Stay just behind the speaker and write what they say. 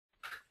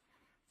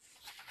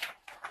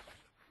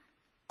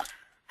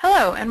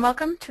Hello, and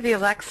welcome to the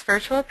ALCTS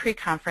Virtual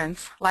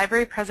Pre-Conference,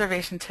 Library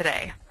Preservation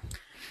Today.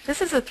 This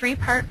is a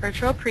three-part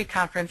virtual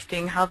pre-conference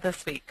being held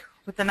this week,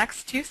 with the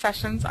next two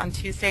sessions on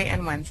Tuesday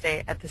and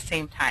Wednesday at the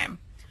same time.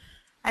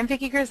 I'm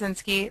Vicki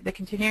Grzinski, the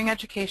Continuing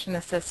Education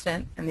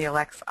Assistant in the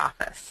ALCTS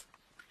office.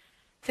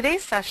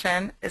 Today's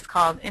session is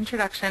called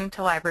Introduction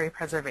to Library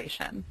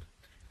Preservation.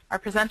 Our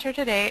presenter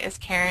today is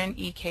Karen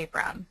E.K.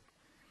 Brown.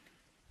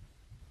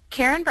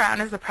 Karen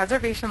Brown is the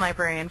Preservation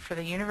Librarian for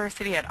the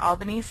University at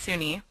Albany,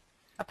 SUNY,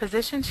 a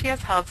position she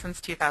has held since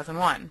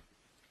 2001.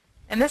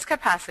 In this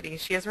capacity,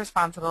 she is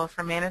responsible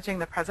for managing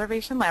the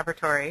Preservation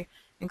Laboratory,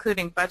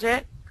 including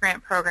budget,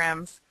 grant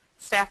programs,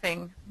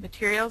 staffing,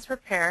 materials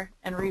repair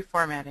and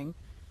reformatting,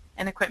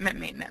 and equipment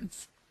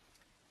maintenance,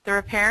 the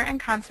repair and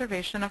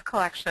conservation of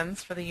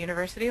collections for the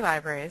university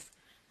libraries,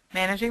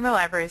 managing the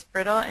library's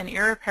brittle and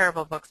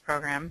irreparable books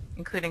program,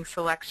 including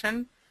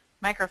selection,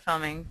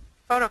 microfilming,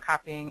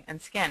 photocopying,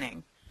 and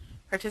scanning,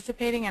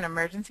 participating in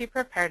emergency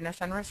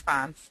preparedness and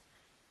response,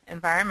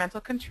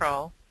 environmental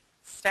control,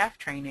 staff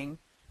training,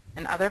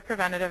 and other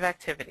preventative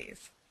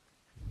activities,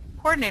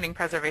 coordinating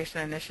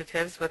preservation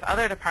initiatives with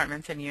other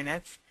departments and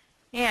units,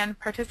 and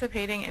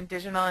participating in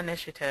digital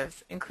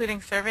initiatives, including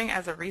serving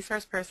as a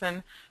resource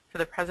person for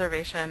the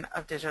preservation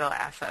of digital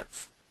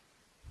assets.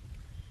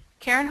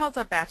 Karen holds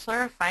a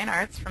Bachelor of Fine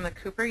Arts from the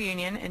Cooper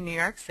Union in New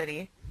York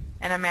City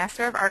and a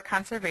Master of Art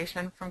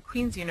Conservation from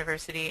Queen's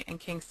University in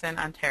Kingston,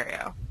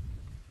 Ontario.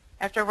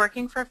 After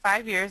working for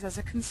 5 years as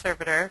a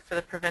conservator for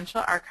the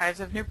Provincial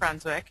Archives of New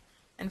Brunswick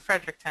in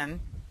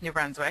Fredericton, New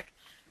Brunswick,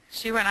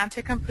 she went on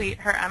to complete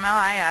her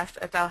MLIS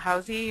at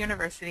Dalhousie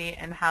University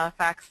in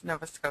Halifax,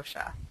 Nova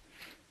Scotia.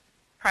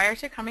 Prior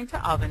to coming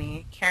to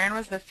Albany, Karen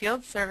was the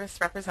field service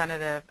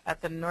representative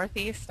at the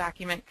Northeast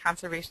Document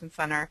Conservation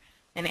Center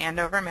in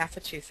Andover,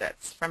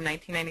 Massachusetts from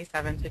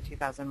 1997 to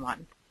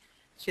 2001.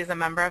 She is a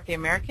member of the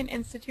American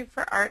Institute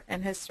for Art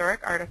and Historic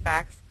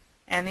Artifacts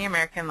and the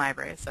American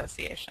Library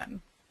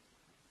Association.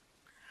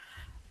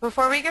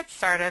 Before we get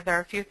started, there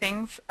are a few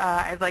things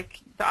I'd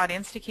like the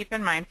audience to keep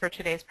in mind for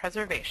today's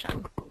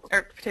presentation.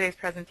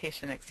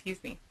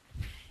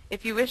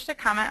 If you wish to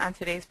comment on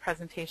today's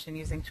presentation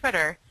using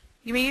Twitter,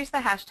 you may use the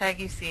hashtag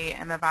you see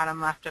in the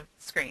bottom left of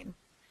the screen.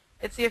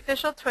 It's the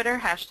official Twitter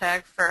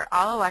hashtag for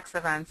all ALCTS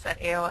events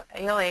at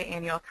ALA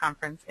Annual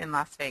Conference in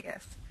Las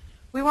Vegas.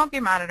 We won't be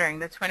monitoring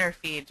the Twitter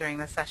feed during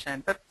the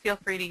session, but feel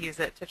free to use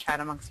it to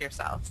chat amongst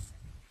yourselves.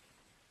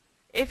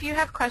 If you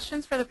have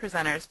questions for the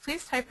presenters,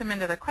 please type them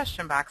into the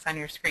question box on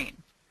your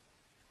screen.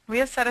 We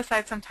have set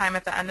aside some time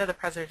at the end of the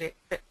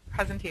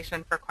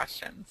presentation for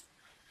questions.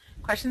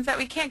 Questions that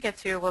we can't get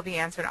to will be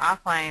answered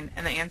offline,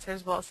 and the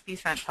answers will be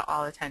sent to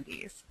all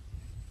attendees.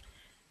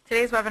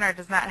 Today's webinar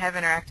does not have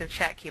interactive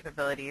chat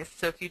capabilities,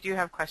 so if you do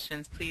have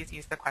questions, please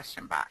use the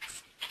question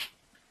box.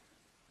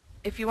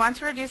 If you want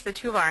to reduce the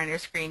toolbar on your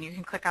screen, you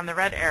can click on the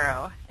red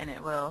arrow, and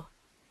it will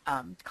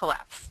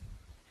collapse.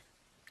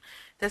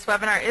 This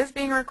webinar is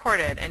being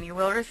recorded, and you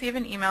will receive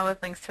an email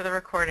with links to the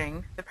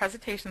recording, the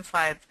presentation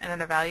slides, and an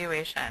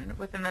evaluation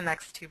within the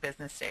next 2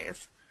 business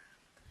days.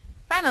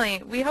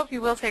 Finally, we hope you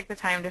will take the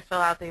time to fill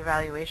out the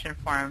evaluation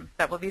form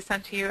that will be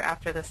sent to you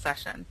after this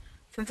session,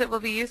 since it will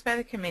be used by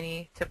the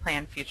committee to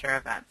plan future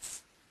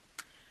events.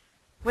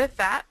 With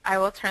that, I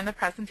will turn the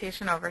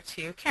presentation over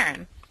to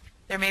Karen.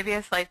 There may be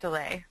a slight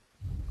delay.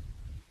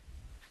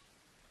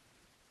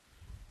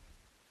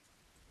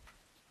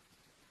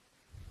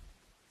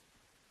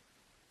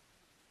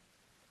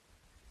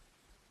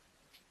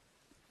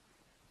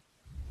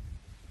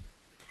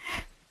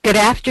 Good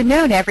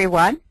afternoon,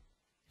 everyone.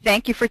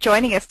 Thank you for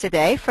joining us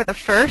today for the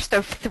first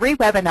of 3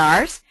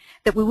 webinars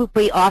that we will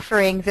be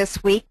offering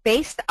this week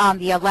based on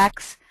the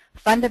ALCTS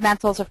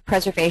Fundamentals of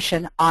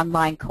Preservation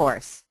online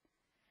course.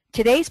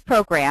 Today's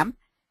program,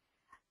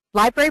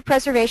 Library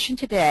Preservation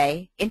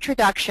Today,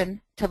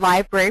 Introduction to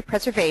Library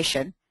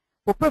Preservation,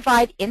 will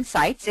provide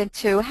insights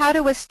into how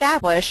to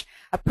establish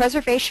a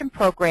preservation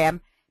program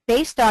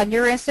based on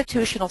your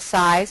institutional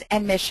size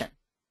and mission.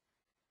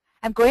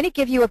 I'm going to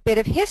give you a bit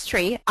of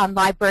history on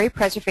library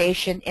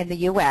preservation in the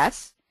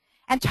U.S.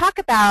 and talk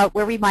about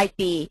where we might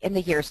be in the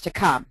years to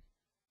come.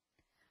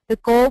 The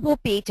goal will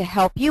be to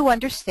help you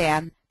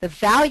understand the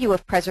value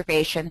of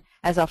preservation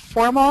as a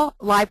formal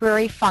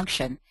library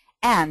function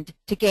and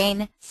to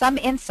gain some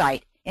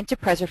insight into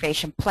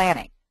preservation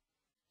planning.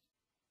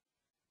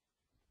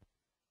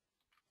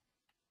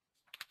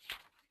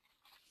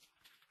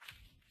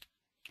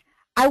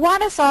 I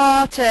want us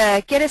all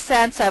to get a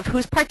sense of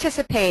who's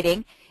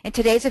participating in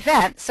today's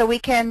event so we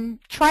can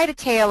try to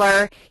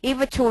tailor,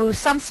 even to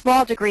some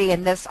small degree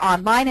in this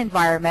online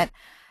environment,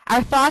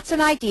 our thoughts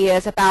and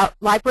ideas about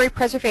library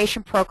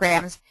preservation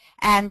programs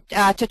and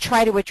to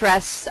try to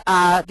address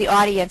the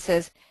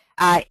audience's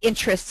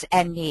interests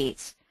and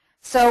needs.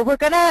 So we're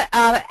going to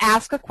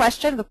ask a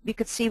question. You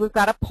can see we've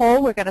got a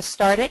poll. We're going to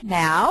start it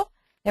now.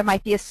 There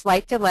might be a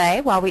slight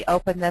delay while we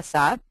open this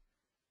up.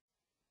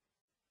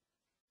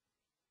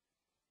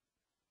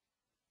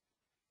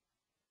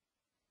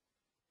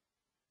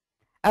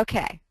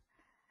 Okay.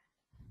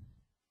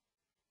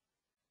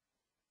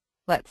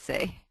 let's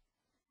see.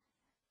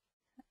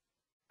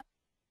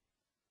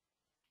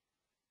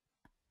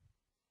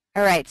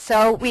 All right,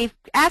 so we're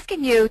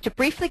asking you to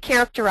briefly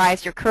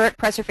characterize your current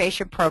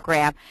preservation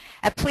program,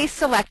 and please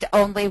select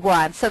only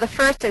one. So the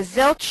first is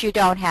zilch, you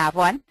don't have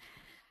one.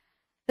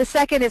 The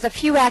second is a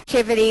few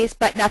activities,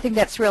 but nothing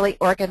that's really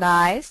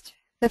organized.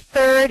 The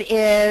third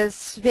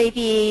is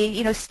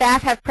maybe,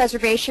 staff have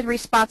preservation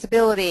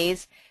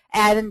responsibilities,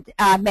 and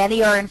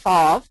many are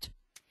involved.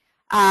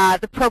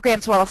 The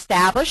program's well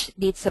established,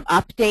 needs some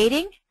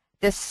updating.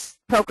 This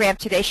program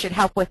today should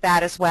help with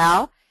that as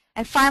well.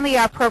 And finally,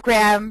 our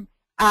program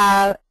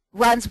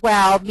runs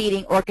well,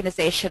 meeting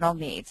organizational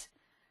needs.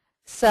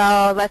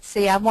 So let's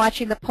see, I'm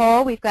watching the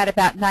poll. We've got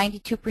about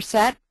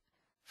 92%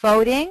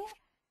 voting.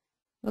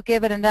 We'll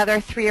give it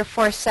another 3 or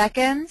 4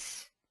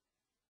 seconds.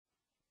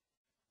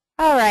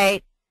 All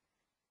right.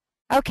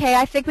 Okay,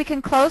 I think we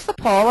can close the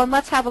poll, and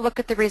let's have a look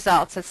at the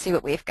results and see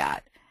what we've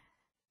got.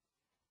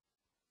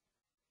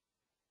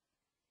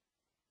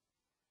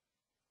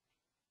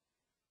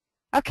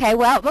 Okay,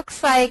 well, it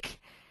looks like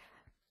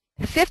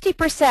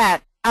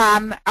 50%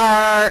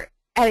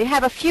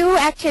 have a few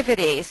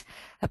activities,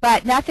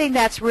 but nothing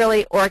that's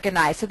really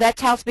organized. So that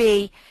tells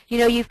me,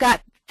 you've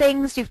got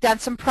things, you've done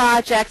some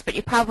projects, but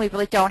you probably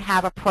really don't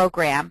have a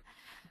program.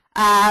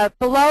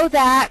 Below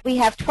that, we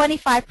have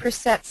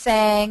 25%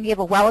 saying you have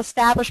a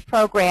well-established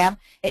program.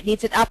 It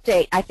needs an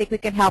update. I think we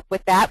can help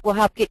with that. We'll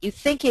help get you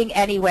thinking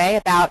anyway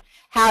about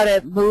how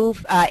to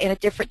move in a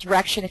different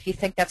direction if you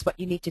think that's what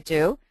you need to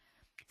do.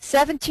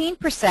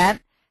 17%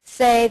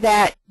 say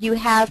that you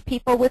have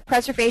people with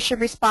preservation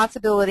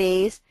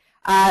responsibilities,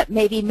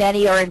 maybe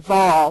many are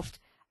involved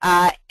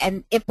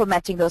in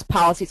implementing those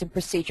policies and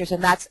procedures,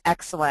 and that's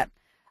excellent.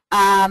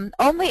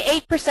 Only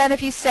 8%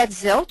 of you said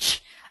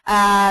zilch,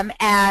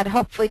 and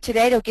hopefully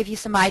today they'll give you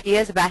some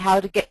ideas about how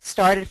to get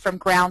started from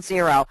ground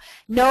zero.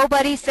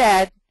 Nobody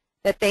said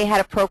that they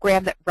had a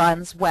program that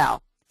runs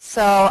well.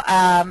 So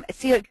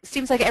it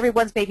seems like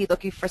everyone's maybe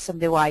looking for some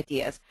new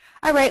ideas.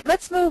 All right,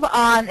 let's move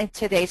on in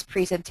today's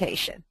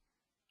presentation.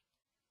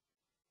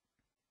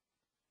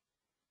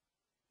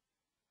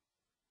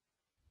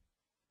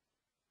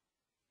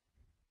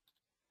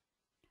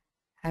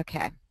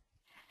 Okay.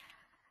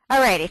 All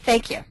righty,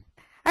 thank you.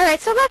 All right,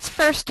 so let's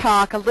first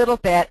talk a little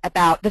bit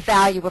about the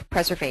value of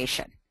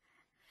preservation.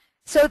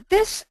 So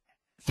this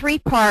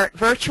 3-part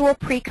virtual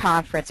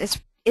pre-conference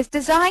is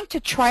designed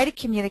to try to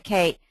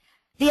communicate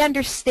the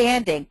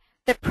understanding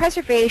that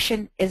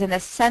preservation is an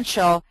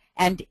essential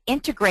and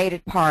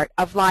integrated part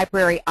of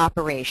library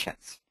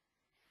operations.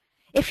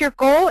 If your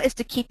goal is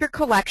to keep your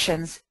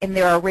collections in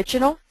their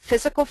original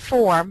physical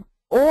form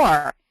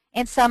or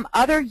in some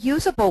other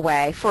usable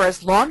way for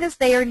as long as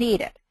they are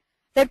needed,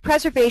 then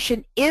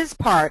preservation is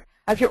part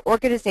of your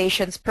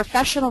organization's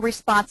professional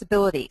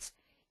responsibilities,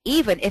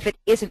 even if it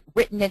isn't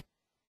written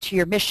into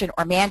your mission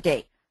or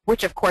mandate,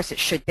 which of course it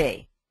should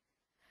be.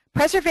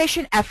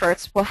 Preservation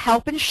efforts will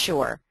help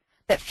ensure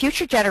that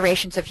future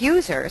generations of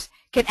users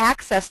can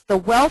access the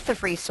wealth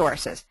of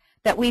resources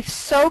that we've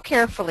so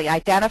carefully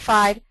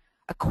identified,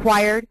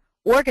 acquired,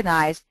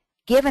 organized,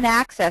 given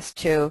access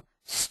to,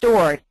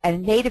 stored,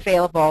 and made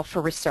available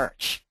for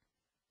research.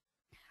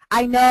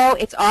 I know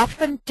it's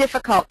often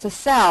difficult to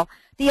sell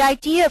the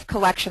idea of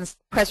collections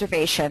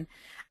preservation,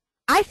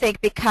 I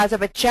think because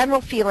of a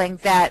general feeling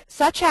that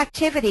such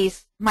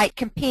activities might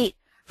compete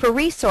for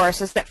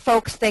resources that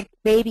folks think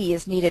maybe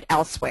is needed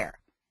elsewhere.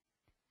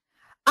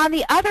 On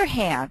the other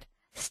hand,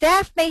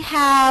 staff may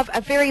have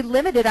a very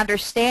limited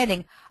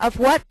understanding of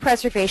what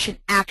preservation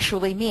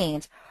actually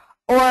means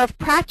or of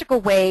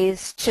practical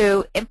ways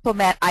to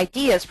implement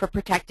ideas for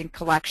protecting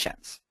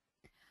collections.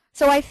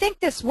 So I think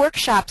this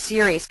workshop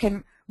series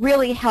can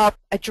really help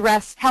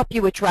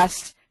you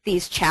address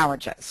these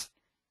challenges.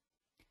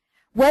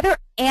 Whether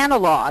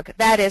analog,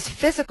 that is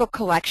physical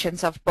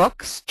collections of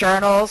books,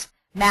 journals,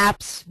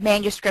 maps,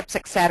 manuscripts,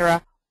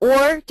 etc.,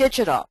 or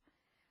digital,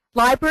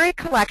 library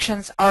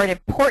collections are an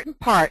important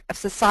part of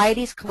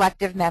society's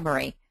collective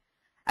memory,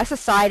 a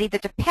society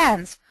that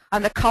depends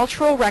on the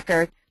cultural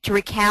record to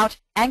recount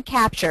and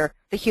capture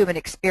the human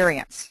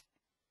experience.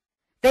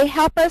 They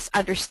help us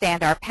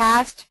understand our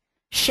past,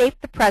 shape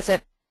the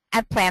present,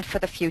 and plan for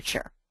the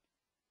future.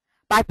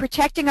 By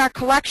protecting our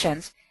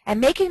collections and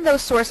making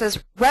those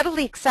sources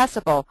readily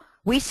accessible,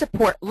 we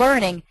support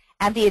learning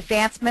and the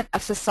advancement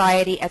of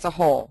society as a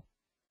whole.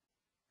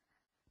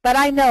 But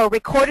I know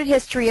recorded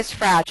history is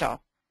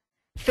fragile.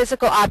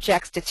 Physical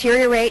objects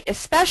deteriorate,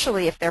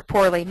 especially if they're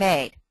poorly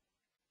made.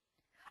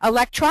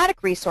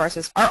 Electronic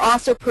resources are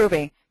also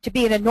proving to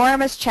be an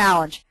enormous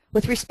challenge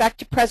with respect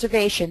to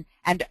preservation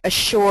and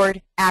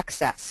assured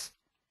access.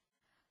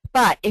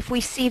 But if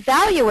we see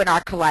value in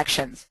our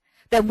collections,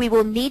 then we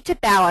will need to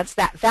balance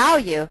that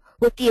value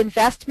with the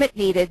investment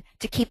needed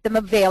to keep them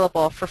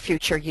available for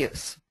future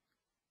use.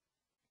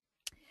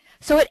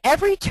 So at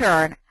every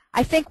turn,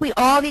 I think we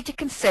all need to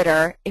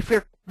consider, if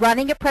we're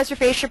running a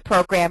preservation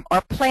program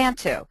or plan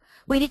to,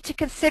 we need to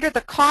consider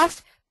the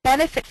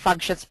cost-benefit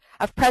functions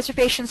of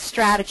preservation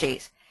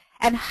strategies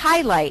and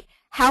highlight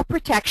how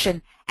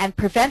protection and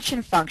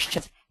prevention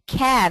functions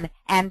can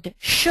and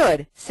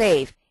should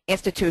save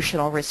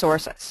institutional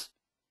resources.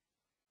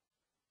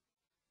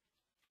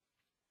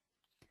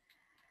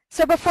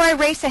 So before I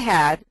race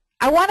ahead,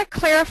 I want to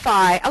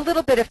clarify a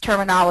little bit of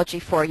terminology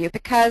for you,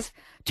 because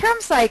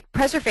terms like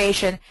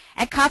preservation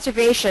and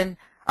conservation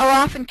are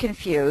often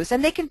confused,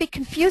 and they can be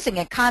confusing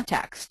in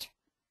context.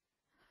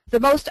 The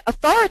most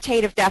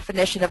authoritative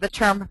definition of the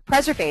term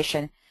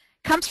preservation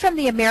comes from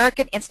the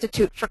American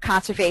Institute for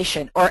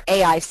Conservation, or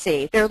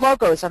AIC. Their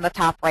logo is on the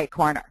top right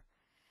corner.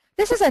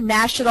 This is a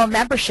national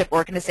membership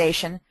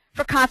organization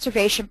for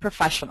conservation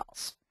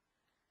professionals.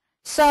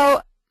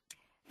 So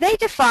they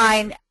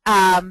define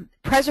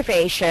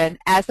preservation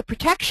as the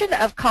protection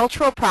of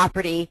cultural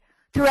property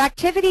through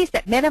activities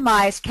that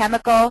minimize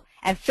chemical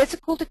and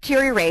physical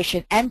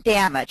deterioration and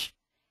damage,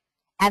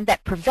 and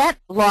that prevent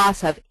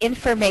loss of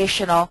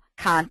informational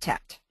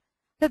content.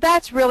 So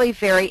that's really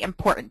very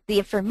important. The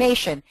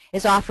information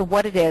is often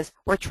what it is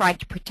we're trying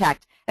to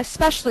protect,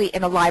 especially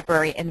in a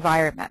library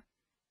environment.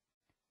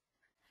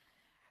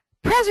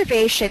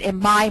 Preservation, in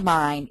my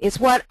mind, is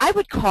what I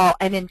would call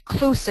an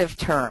inclusive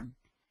term.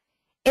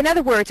 In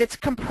other words, it's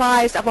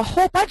comprised of a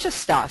whole bunch of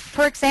stuff.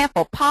 For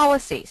example,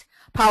 policies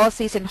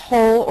in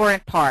whole or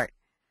in part,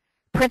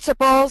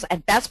 principles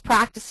and best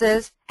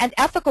practices and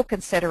ethical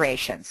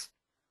considerations.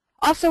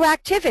 Also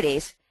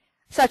activities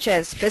such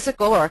as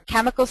physical or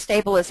chemical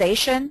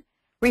stabilization,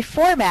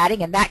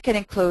 reformatting, and that can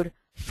include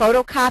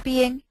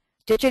photocopying,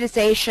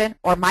 digitization,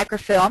 or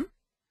microfilm,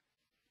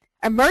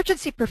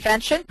 emergency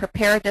prevention,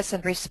 preparedness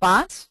and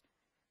response,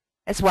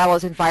 as well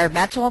as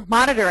environmental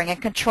monitoring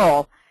and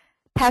control,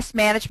 pest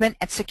management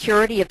and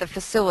security of the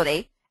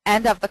facility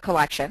and of the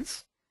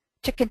collections.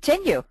 To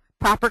continue,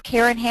 proper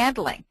care and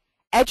handling,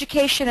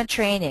 education and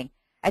training,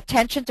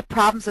 attention to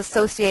problems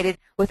associated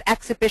with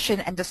exhibition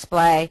and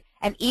display,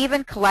 and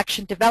even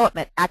collection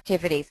development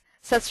activities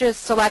such as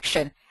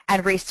selection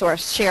and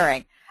resource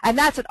sharing. And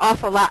that's an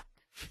awful lot.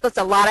 That's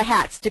a lot of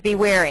hats to be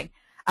wearing.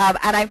 And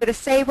I'm going to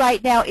say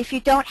right now, if you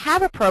don't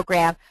have a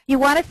program, you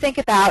want to think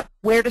about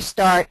where to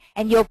start,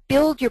 and you'll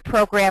build your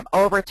program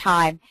over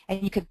time,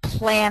 and you can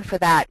plan for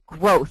that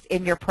growth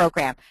in your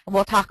program. And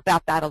we'll talk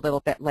about that a little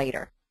bit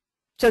later.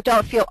 So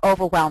don't feel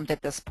overwhelmed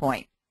at this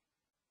point.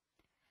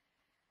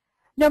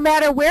 No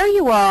matter where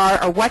you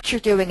are or what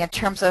you're doing in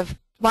terms of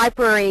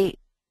library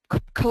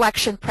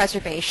collection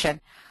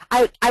preservation,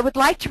 I would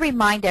like to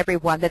remind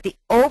everyone that the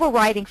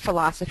overriding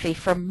philosophy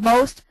for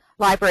most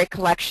library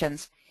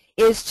collections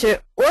is to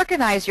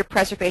organize your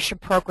preservation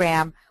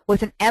program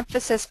with an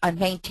emphasis on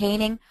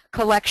maintaining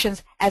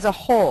collections as a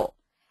whole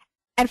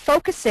and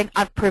focusing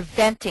on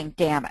preventing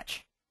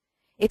damage.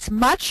 It's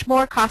much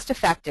more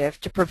cost-effective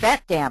to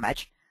prevent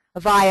damage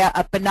via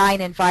a benign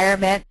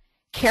environment,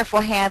 careful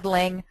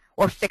handling,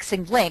 or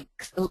fixing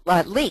leaks,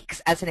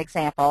 as an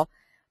example,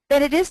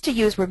 than it is to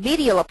use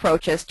remedial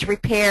approaches to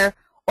repair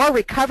or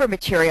recover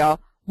material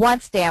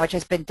once damage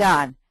has been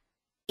done,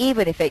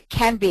 even if it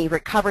can be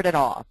recovered at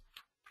all.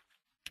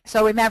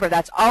 So remember,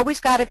 that's always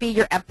got to be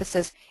your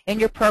emphasis in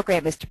your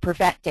program, is to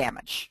prevent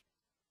damage.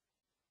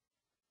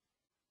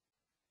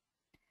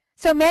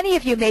 So many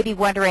of you may be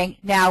wondering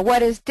now,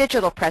 what is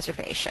digital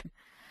preservation?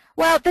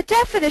 Well, the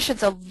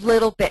definition's a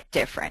little bit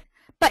different,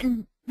 but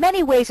in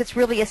many ways it's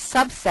really a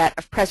subset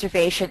of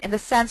preservation, in the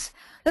sense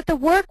that the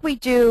work we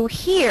do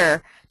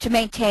here to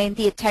maintain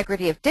the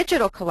integrity of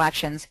digital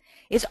collections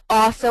is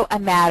also a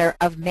matter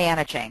of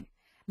managing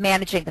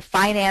the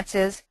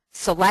finances,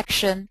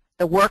 selection,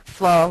 the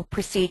workflow,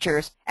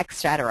 procedures,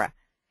 etc.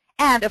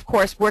 And, of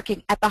course,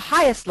 working at the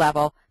highest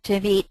level to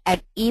meet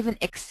and even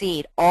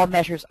exceed all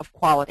measures of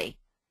quality.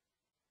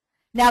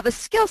 Now, the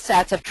skill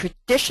sets of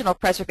traditional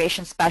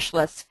preservation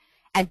specialists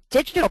and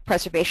digital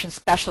preservation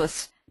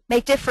specialists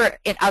may differ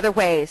in other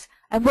ways,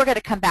 and we're going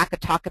to come back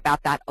and talk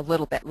about that a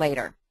little bit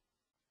later.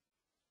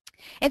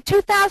 In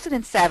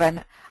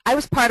 2007, I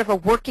was part of a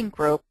working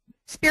group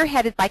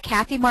spearheaded by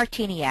Kathy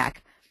Martiniak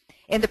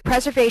in the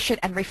Preservation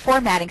and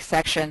Reformatting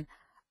section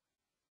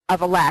of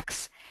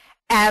ALCTS,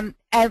 and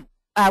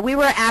we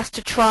were asked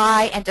to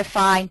try and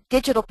define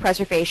digital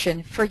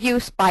preservation for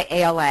use by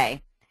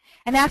ALA.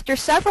 And after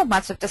several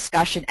months of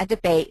discussion and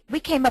debate, we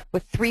came up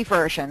with 3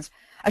 versions: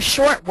 a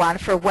short one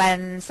for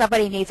when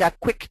somebody needs a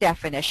quick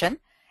definition,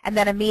 and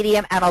then a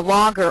medium and a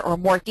longer or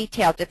more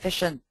detailed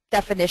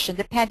definition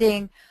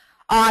depending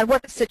on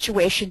what the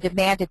situation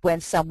demanded when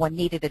someone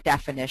needed a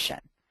definition.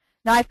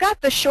 Now, I've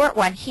got the short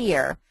one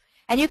here,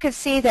 and you can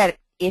see that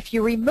if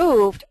you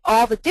removed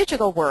all the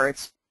digital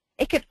words,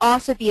 it could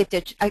also be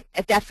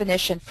a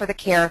definition for the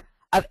care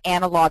of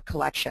analog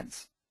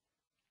collections.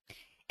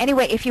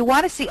 Anyway, if you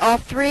want to see all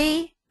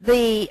three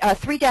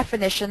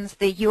definitions,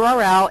 the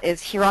URL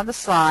is here on the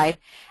slide.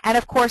 And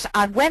of course,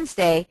 on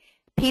Wednesday,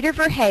 Peter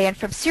Verheyen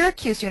from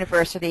Syracuse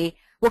University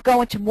will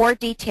go into more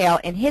detail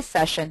in his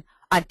session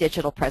on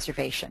digital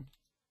preservation.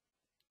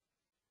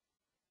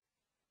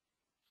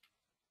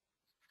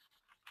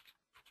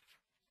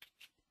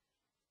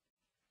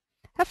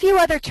 A few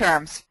other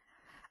terms.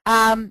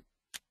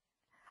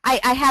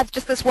 I have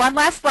just this one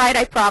last slide,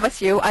 I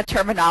promise you, on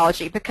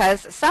terminology,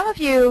 because some of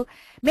you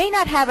may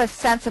not have a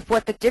sense of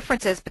what the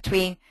difference is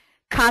between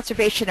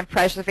conservation and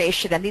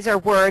preservation, and these are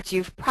words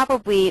you've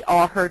probably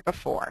all heard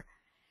before.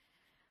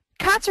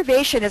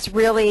 Conservation is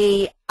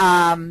really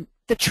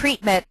the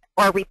treatment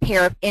or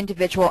repair of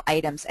individual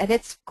items, and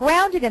it's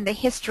grounded in the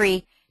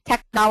history,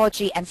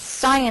 technology, and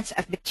science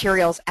of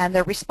materials and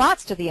their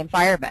response to the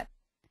environment.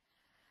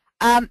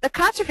 The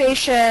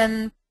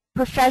conservation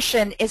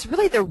profession is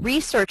really the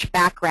research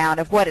background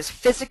of what is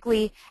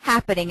physically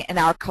happening in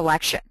our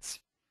collections.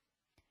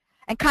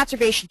 And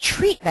conservation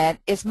treatment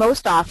is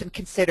most often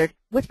considered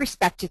with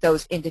respect to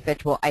those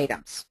individual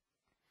items.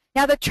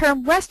 Now, the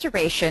term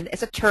restoration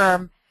is a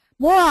term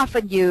more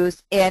often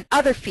used in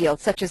other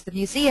fields, such as the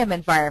museum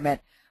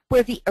environment,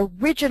 where the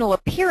original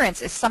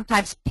appearance is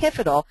sometimes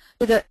pivotal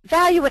to the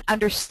value and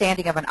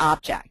understanding of an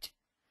object.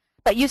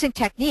 But using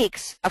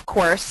techniques, of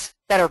course,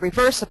 that are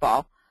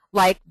reversible,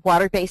 like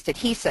water-based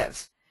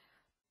adhesives,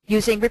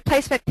 using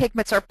replacement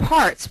pigments or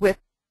parts with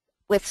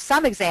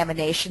some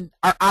examination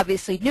are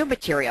obviously new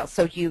materials,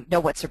 so you know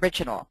what's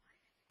original.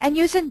 And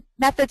using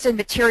methods and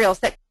materials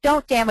that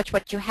don't damage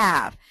what you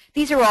have.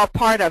 These are all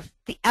part of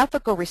the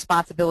ethical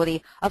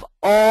responsibility of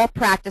all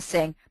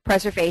practicing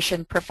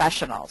preservation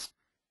professionals.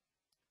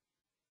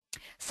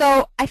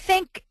 So I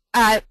think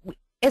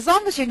as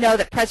long as you know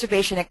that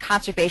preservation and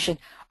conservation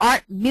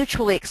aren't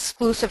mutually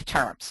exclusive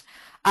terms,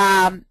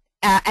 and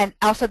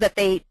also that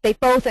they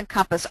both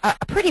encompass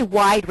a pretty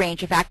wide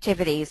range of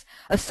activities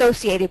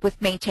associated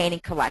with maintaining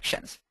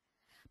collections.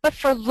 But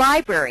for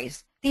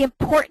libraries, the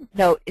important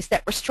note is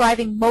that we're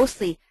striving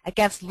mostly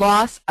against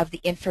loss of the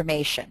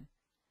information.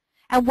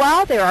 And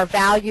while there are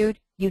valued,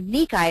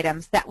 unique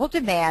items that will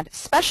demand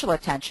special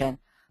attention,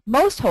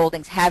 most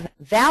holdings have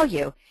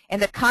value in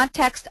the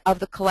context of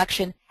the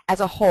collection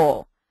as a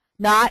whole,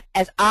 not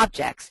as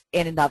objects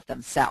in and of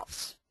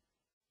themselves.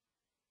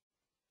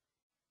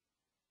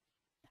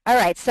 All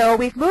right, so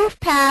we've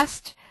moved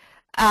past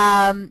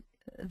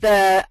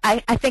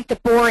I think the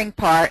boring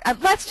part.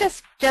 Let's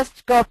just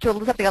go up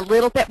to something a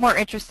little bit more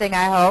interesting,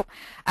 I hope.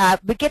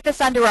 We get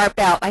this under our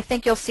belt. I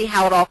think you'll see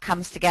how it all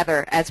comes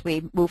together as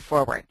we move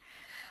forward.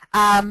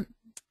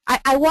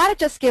 I want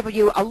to just give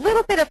you a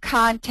little bit of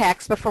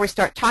context before we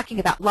start talking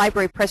about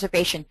library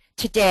preservation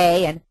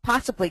today and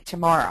possibly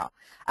tomorrow,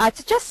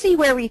 to just see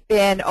where we've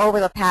been over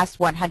the past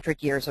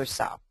 100 years or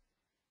so.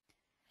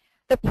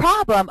 The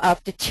problem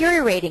of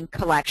deteriorating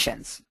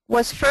collections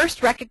was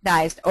first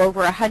recognized over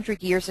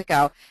 100 years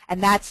ago,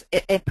 and that's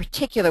in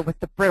particular with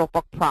the brittle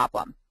book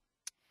problem.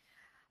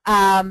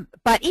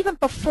 But even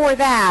before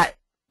that,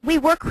 we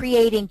were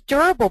creating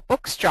durable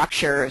book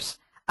structures.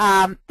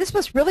 This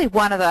was really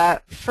one of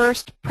the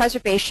first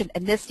preservation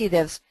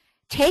initiatives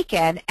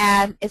taken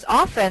and is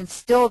often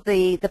still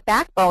the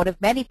backbone of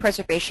many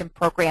preservation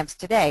programs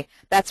today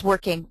that's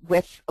working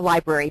with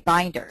library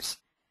binders.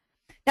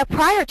 Now,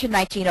 prior to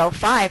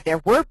 1905, there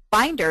were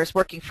binders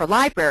working for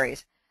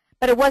libraries,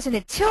 but it wasn't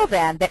until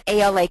then that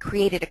ALA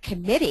created a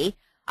committee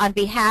on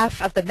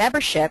behalf of the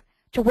membership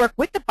to work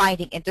with the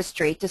binding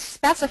industry to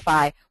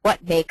specify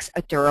what makes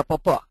a durable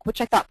book, which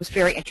I thought was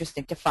very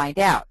interesting to find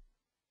out.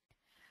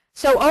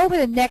 So over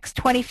the next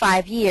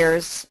 25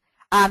 years,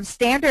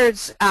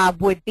 standards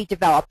would be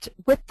developed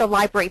with the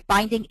Library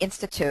Binding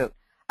Institute,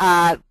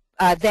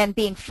 then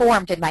being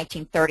formed in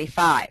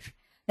 1935.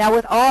 Now,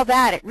 with all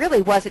that, it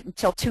really wasn't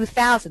until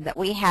 2000 that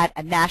we had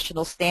a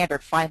national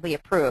standard finally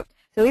approved.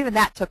 So even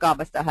that took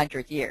almost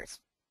 100 years.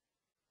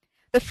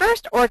 The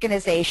first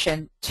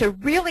organization to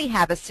really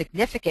have a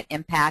significant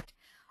impact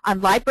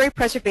on library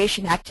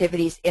preservation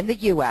activities in the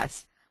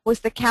U.S. was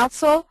the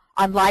Council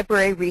on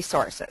Library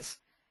Resources,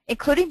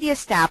 including the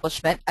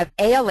establishment of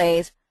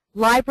ALA's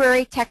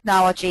Library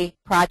Technology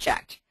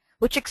Project,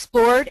 which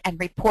explored and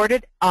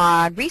reported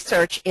on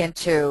research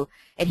into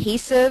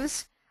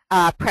adhesives,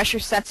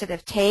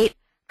 pressure-sensitive tape,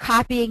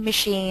 copying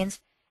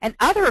machines, and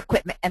other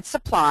equipment and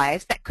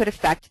supplies that could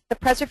affect the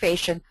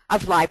preservation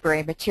of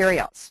library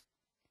materials.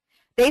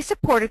 They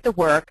supported the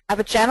work of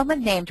a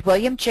gentleman named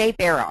William J.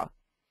 Barrow.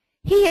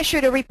 He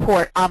issued a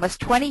report almost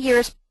 20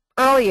 years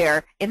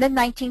earlier in the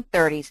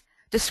 1930s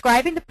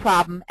describing the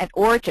problem and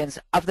origins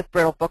of the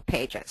brittle book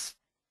pages.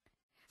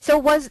 So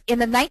it was in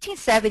the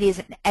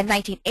 1970s and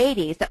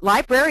 1980s that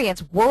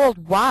librarians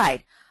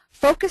worldwide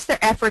focused their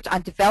efforts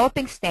on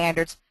developing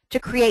standards to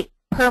create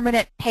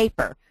permanent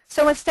paper.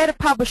 So instead of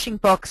publishing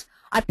books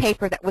on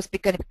paper that was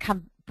going to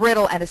become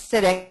brittle and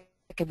acidic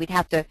and we'd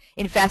have to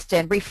invest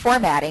in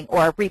reformatting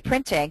or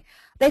reprinting,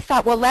 they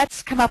thought, well,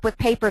 let's come up with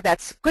paper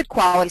that's good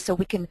quality so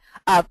we can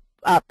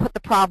put the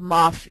problem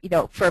off,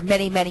 for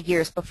many, many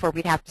years before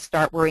we'd have to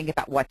start worrying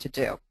about what to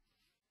do.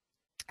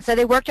 So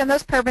they worked on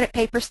those permanent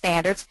paper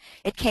standards.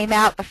 It came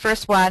out, the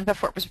first one was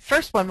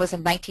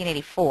in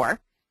 1984.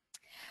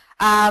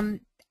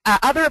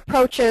 Other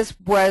approaches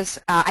was,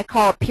 I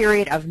call a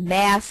period of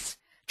mass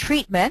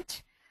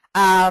treatment,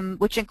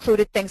 which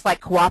included things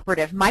like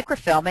cooperative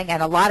microfilming,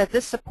 and a lot of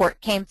this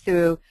support came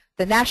through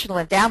the National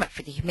Endowment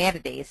for the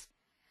Humanities,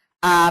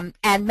 and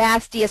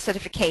mass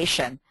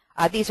deacidification,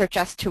 These are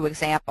just two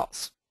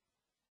examples.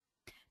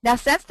 Now,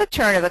 since the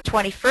turn of the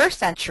 21st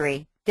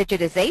century,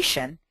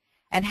 digitization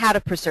and how to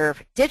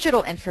preserve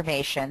digital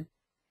information,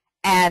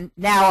 and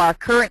now our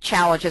current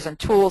challenges and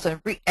tools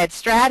and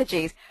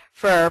strategies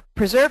for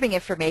preserving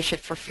information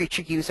for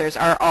future users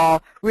are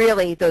all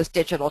really those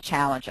digital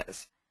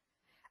challenges.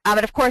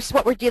 And of course,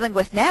 what we're dealing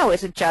with now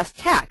isn't just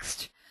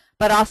text,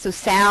 but also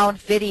sound,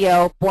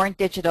 video, born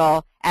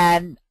digital,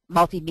 and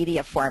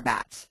multimedia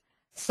formats.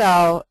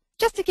 So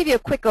just to give you a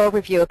quick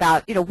overview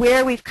about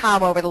where we've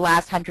come over the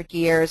last 100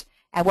 years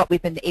and what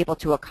we've been able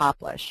to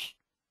accomplish.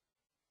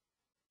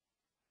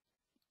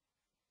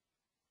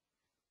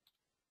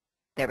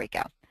 There we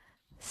go.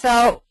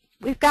 So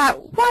we've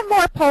got one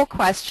more poll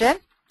question.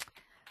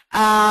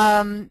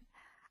 I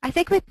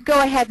think we can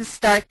go ahead and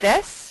start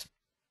this.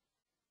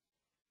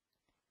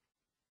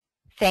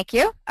 Thank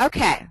you.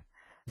 Okay.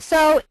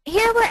 So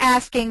here we're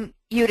asking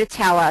you to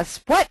tell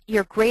us what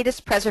your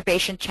greatest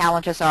preservation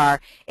challenges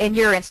are in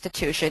your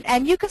institution,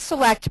 and you can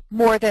select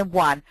more than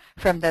one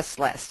from this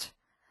list.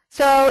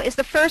 So is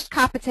the first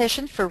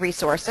competition for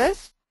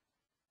resources?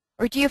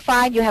 Or do you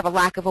find you have a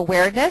lack of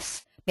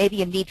awareness,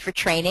 maybe a need for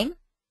training?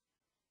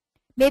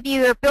 Maybe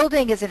your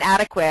building is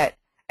inadequate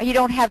and you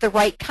don't have the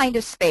right kind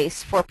of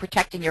space for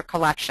protecting your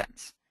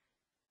collections.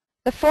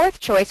 The fourth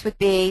choice would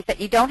be that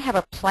you don't have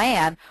a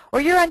plan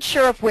or you're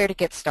unsure of where to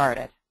get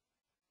started.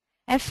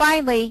 And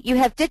finally, you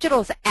have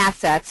digital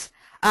assets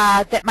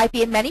that might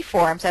be in many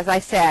forms, as I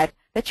said,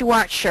 that you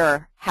aren't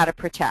sure how to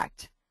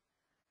protect.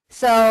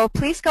 So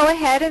please go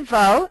ahead and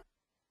vote,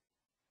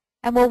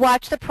 and we'll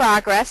watch the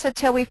progress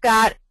until we've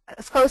got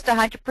as close to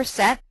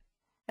 100%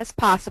 as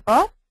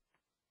possible.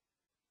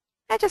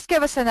 And just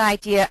give us an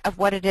idea of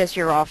what it is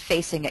you're all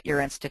facing at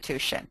your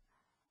institution.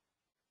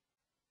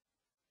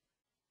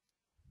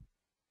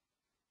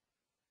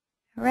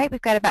 All right,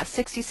 we've got about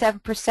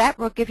 67%.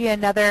 We'll give you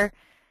another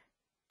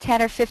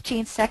 10 or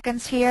 15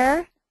 seconds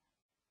here.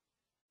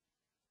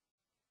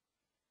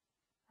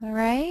 All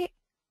right.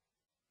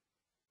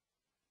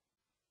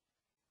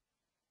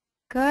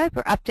 Good.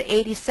 We're up to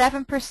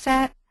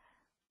 87%.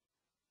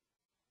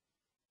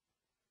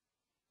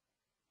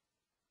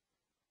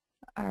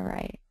 All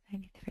right.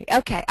 93.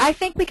 Okay. I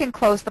think we can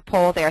close the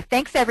poll there.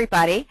 Thanks,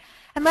 everybody.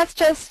 And let's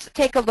just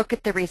take a look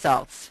at the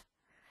results.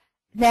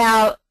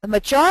 Now, the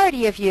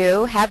majority of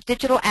you have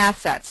digital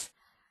assets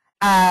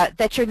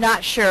that you're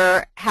not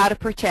sure how to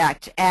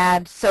protect,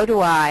 and so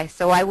do I.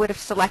 So I would have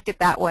selected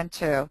that one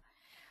too.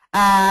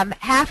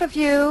 Half of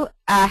you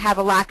have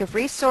a lack of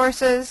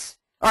resources,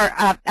 or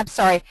I'm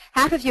sorry,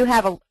 half of you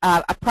have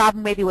a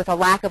problem maybe with a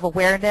lack of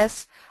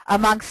awareness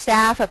among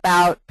staff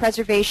about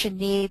preservation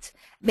needs,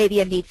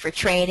 maybe a need for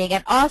training,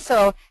 and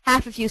also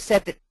half of you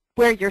said that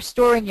where you're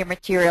storing your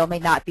material may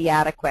not be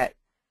adequate.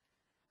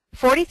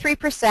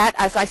 43%,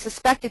 as I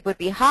suspected would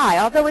be high,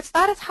 although it's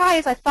not as high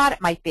as I thought it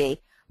might be,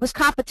 was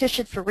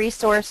competition for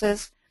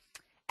resources,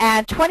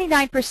 and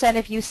 29%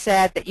 of you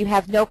said that you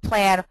have no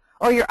plan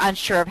or you're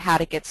unsure of how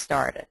to get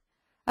started.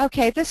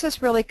 Okay, this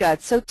is really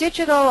good. So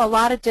digital, a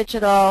lot of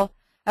digital,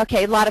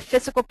 okay, a lot of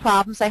physical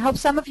problems. I hope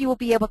some of you will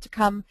be able to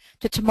come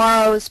to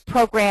tomorrow's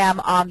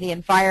program on the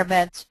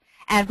environment,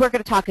 and we're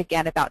going to talk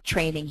again about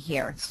training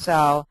here.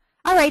 So,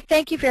 all right,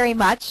 thank you very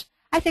much.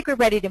 I think we're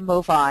ready to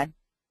move on.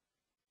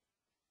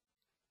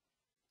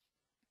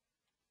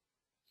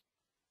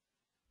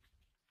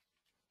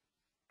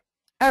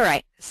 All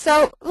right,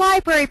 so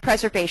library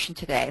preservation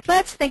today.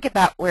 Let's think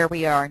about where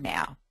we are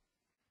now.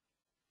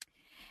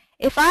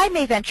 If I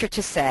may venture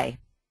to say,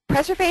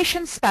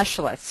 preservation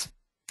specialists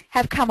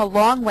have come a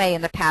long way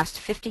in the past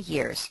 50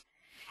 years,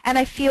 and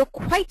I feel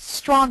quite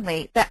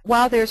strongly that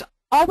while there's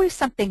always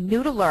something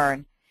new to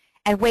learn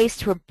and ways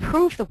to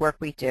improve the work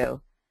we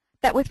do,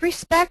 that with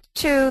respect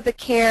to the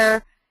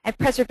care and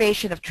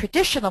preservation of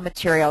traditional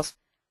materials,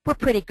 we're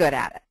pretty good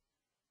at it.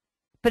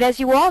 But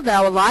as you all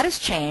know, a lot has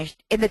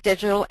changed in the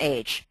digital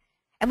age,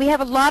 and we have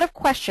a lot of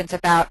questions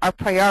about our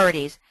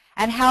priorities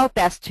and how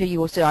best to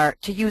use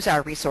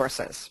our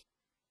resources.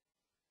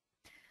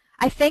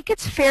 I think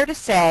it's fair to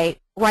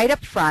say right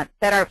up front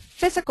that our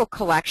physical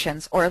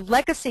collections, or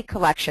legacy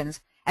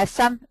collections, as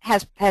some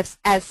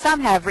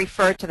have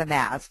referred to them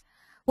as,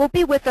 will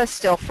be with us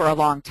still for a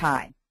long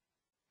time.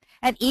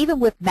 And even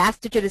with mass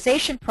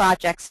digitization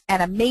projects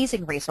and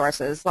amazing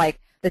resources like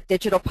the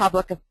Digital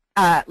Public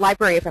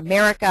Library of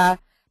America,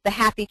 the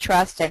Happy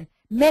Trust, and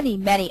many,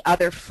 many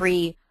other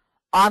free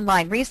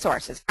online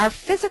resources, our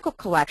physical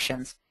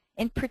collections,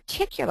 in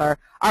particular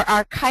our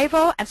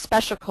archival and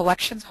special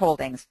collections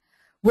holdings,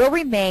 will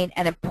remain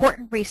an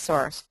important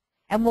resource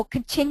and will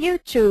continue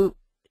to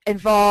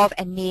involve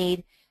and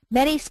need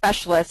many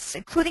specialists,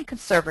 including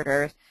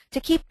conservators,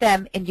 to keep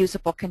them in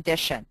usable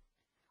condition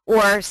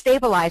or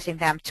stabilizing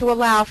them to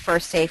allow for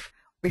safe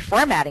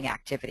reformatting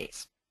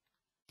activities.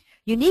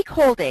 Unique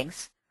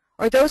holdings,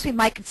 or those we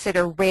might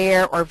consider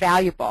rare or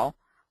valuable,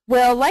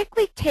 will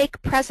likely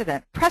take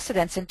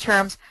precedence in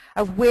terms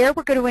of where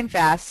we're going to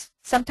invest,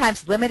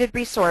 sometimes limited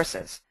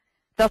resources.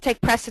 They'll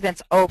take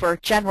precedence over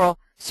general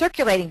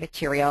circulating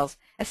materials,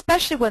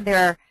 especially when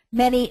there are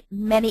many,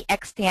 many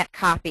extant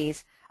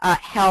copies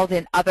held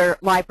in other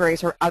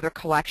libraries or other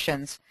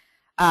collections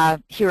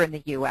here in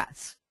the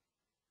U.S.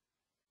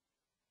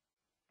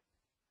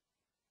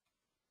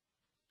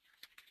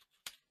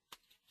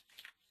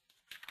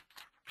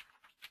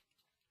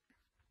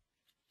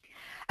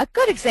 A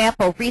good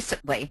example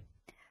recently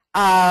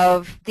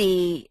of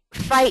the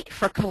fight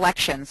for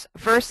collections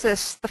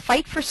versus the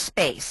fight for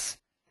space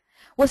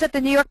was at the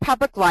New York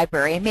Public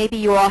Library, and maybe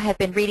you all have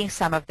been reading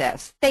some of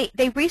this.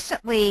 They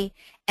recently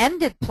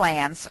ended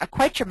plans,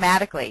 quite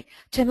dramatically,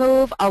 to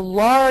move a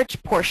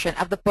large portion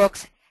of the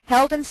books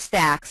held in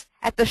stacks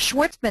at the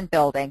Schwartzman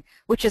Building,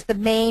 which is the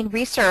main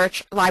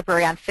research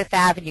library on Fifth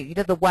Avenue, you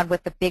know, the one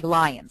with the big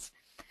lions.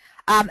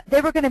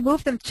 They were going to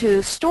move them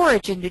to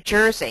storage in New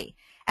Jersey,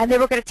 and they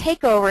were going to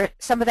take over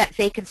some of that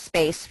vacant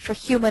space for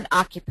human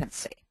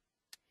occupancy.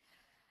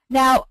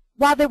 Now,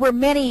 while there were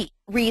many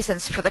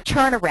reasons for the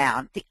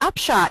turnaround, the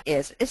upshot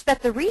is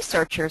that the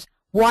researchers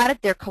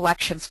wanted their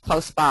collections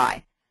close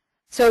by.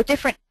 So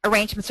different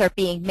arrangements are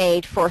being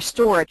made for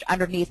storage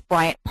underneath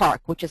Bryant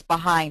Park, which is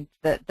behind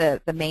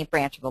the main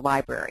branch of the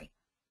library.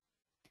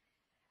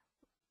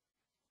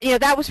 You know,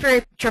 that was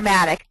very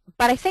dramatic,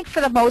 but I think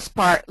for the most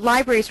part,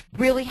 libraries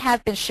really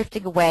have been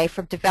shifting away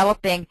from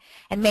developing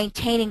and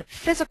maintaining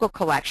physical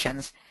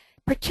collections,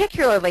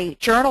 particularly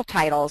journal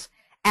titles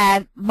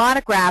and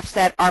monographs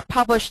that are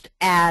published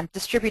and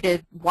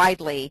distributed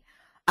widely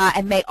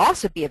and may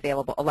also be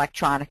available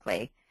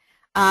electronically.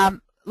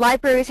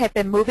 Libraries have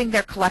been moving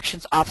their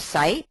collections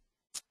off-site,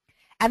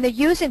 and they're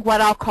using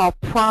what I'll call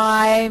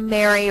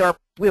primary or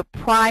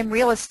prime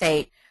real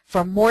estate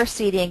for more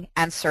seating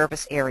and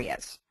service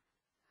areas.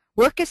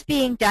 Work is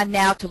being done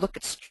now to look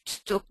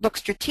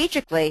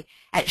strategically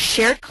at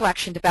shared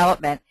collection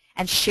development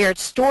and shared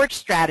storage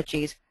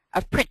strategies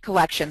of print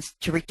collections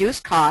to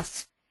reduce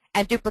costs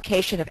and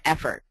duplication of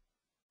effort.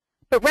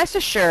 But rest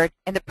assured,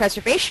 in the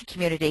preservation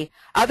community,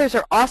 others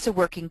are also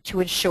working to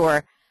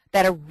ensure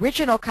that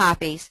original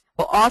copies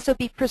will also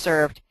be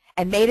preserved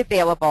and made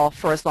available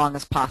for as long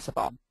as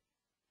possible.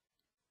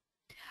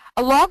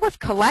 Along with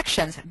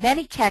collections,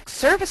 many tech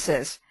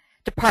services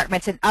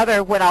departments and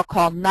other what I'll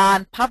call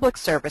non-public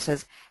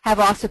services have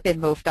also been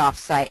moved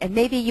off-site, and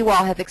maybe you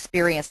all have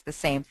experienced the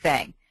same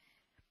thing.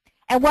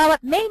 And while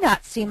it may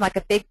not seem like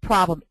a big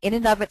problem in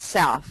and of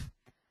itself,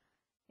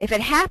 if it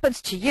happens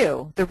to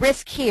you, the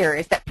risk here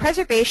is that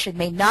preservation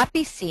may not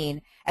be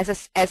seen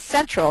as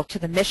central to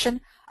the mission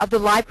of the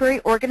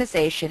library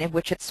organization in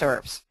which it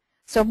serves.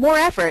 So more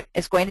effort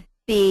is going to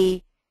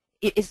be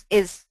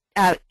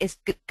going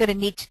to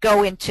need to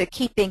go into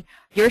keeping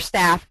your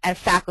staff and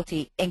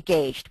faculty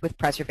engaged with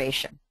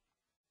preservation.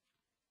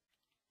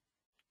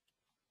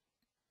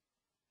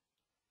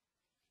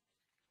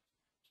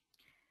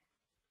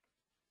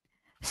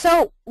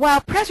 So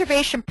while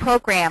preservation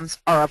programs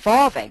are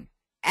evolving,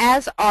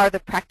 as are the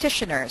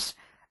practitioners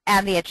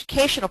and the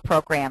educational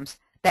programs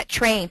that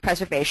train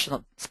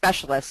preservation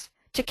specialists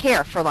to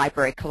care for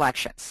library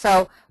collections.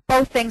 So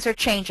both things are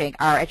changing,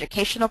 our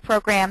educational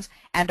programs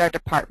and our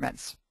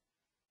departments.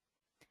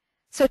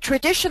 So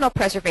traditional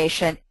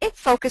preservation, it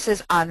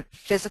focuses on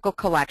physical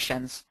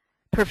collections,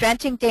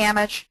 preventing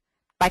damage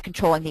by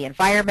controlling the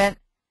environment,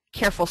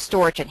 careful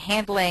storage and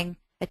handling,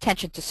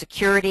 attention to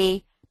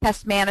security,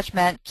 pest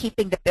management,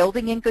 keeping the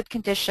building in good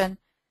condition,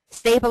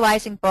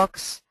 stabilizing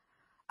books,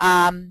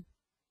 all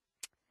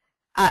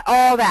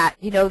that.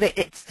 You know,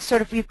 it's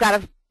sort of, we've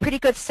got a pretty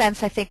good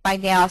sense, I think, by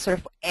now, sort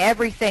of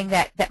everything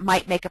that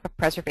might make up a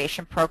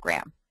preservation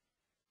program.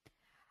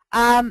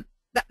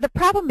 The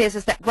problem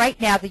is that right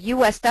now the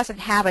U.S. doesn't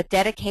have a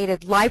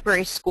dedicated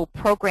library school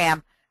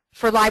program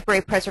for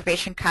library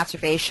preservation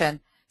conservation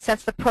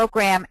since the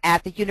program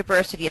at the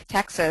University of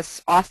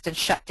Texas, Austin,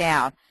 shut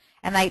down.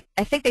 And I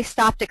think they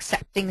stopped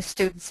accepting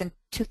students in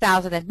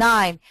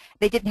 2009.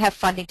 They didn't have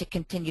funding to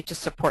continue to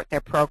support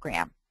their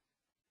program.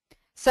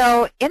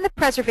 So in the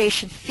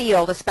preservation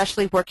field,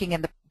 especially working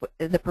in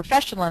the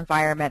professional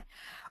environment,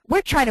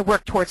 we're trying to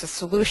work towards a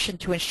solution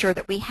to ensure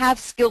that we have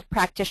skilled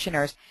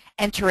practitioners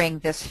entering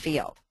this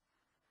field.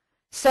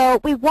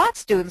 So we want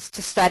students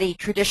to study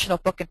traditional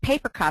book and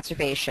paper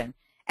conservation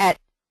to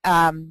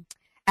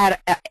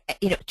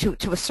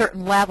a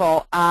certain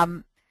level.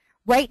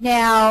 Right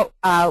now,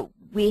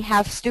 we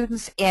have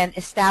students in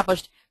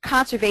established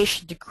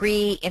conservation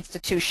degree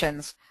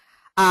institutions,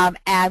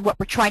 and what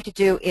we're trying to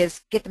do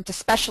is get them to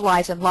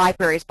specialize in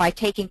libraries by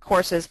taking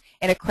courses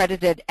in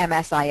accredited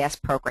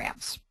MSIS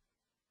programs.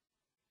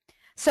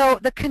 So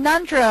the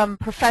conundrum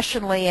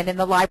professionally and in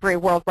the library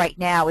world right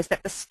now is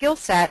that the skill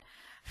set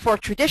for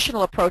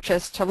traditional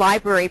approaches to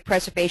library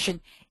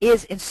preservation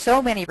is in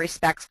so many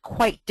respects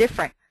quite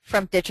different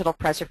from digital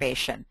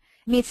preservation.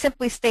 I mean,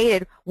 simply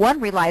stated, one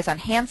relies on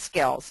hand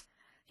skills,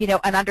 you know,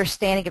 an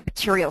understanding of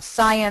material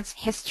science,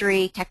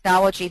 history,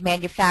 technology,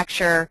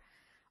 manufacture,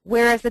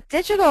 whereas the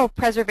digital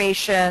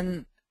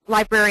preservation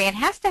librarian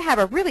has to have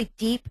a really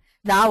deep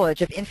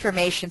knowledge of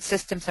information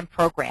systems and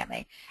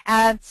programming.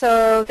 And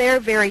so they're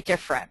very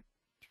different.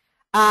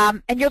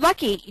 And you're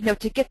lucky, you know,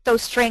 to get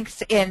those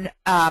strengths in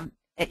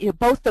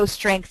both those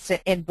strengths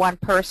in one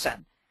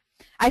person.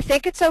 I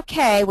think it's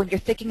okay when you're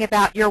thinking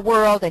about your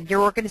world and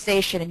your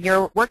organization and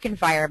your work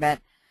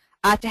environment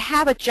to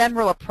have a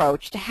general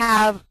approach, to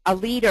have a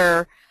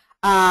leader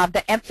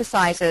that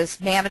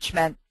emphasizes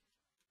management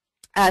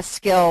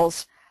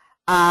skills.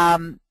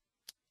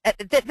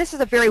 This is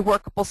a very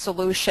workable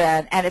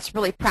solution, and it's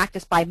really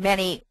practiced by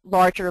many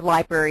larger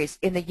libraries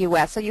in the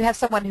U.S. So you have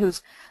someone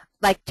who's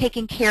like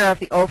taking care of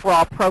the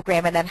overall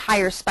program and then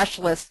hire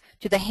specialists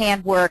to the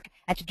handwork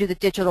and to do the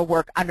digital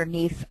work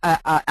underneath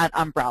an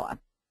umbrella.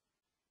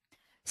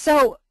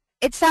 So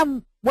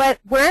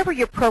wherever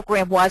your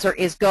program was or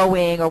is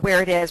going or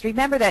where it is,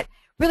 remember that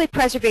really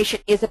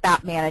preservation is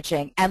about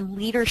managing and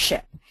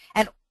leadership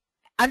and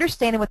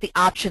understanding what the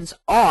options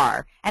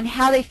are and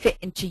how they fit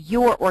into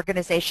your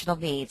organizational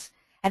needs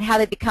and how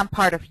they become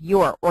part of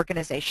your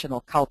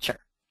organizational culture.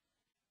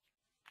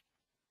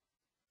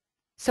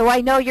 So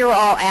I know you're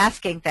all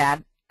asking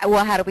then,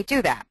 well, how do we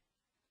do that?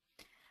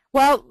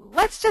 Well,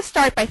 let's just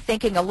start by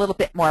thinking a little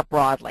bit more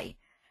broadly.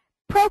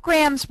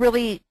 Programs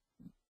really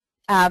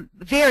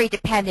vary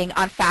depending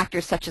on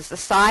factors such as the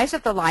size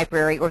of the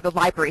library or the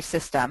library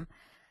system,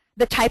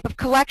 the type of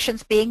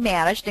collections being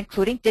managed,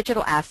 including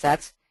digital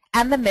assets,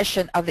 and the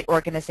mission of the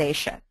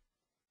organization.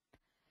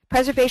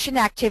 Preservation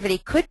activity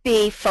could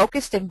be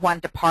focused in one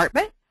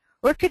department,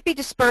 or it could be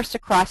dispersed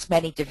across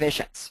many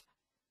divisions.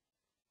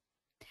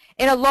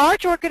 In a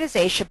large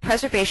organization,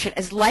 preservation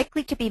is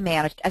likely to be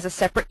managed as a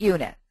separate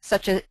unit,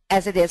 such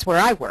as it is where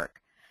I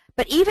work.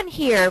 But even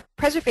here,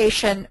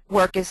 preservation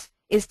work is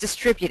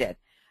distributed.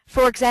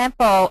 For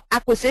example,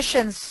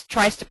 acquisitions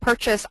tries to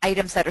purchase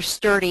items that are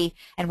sturdy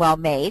and well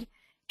made.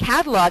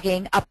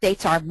 Cataloging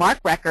updates our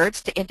MARC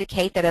records to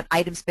indicate that an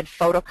item's been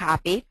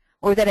photocopied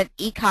or that an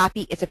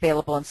e-copy is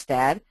available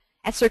instead.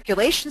 And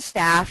circulation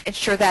staff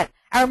ensure that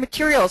our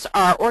materials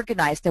are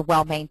organized and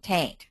well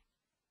maintained.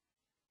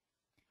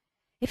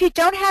 If you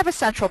don't have a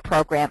central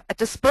program, a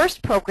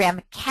dispersed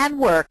program can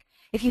work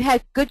if you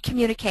have good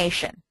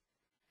communication.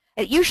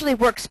 It usually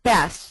works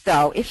best,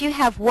 though, if you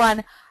have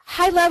one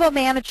high-level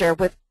manager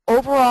with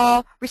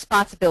overall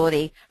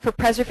responsibility for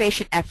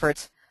preservation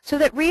efforts so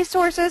that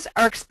resources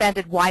are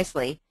expended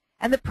wisely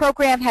and the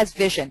program has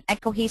vision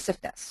and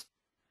cohesiveness.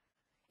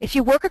 If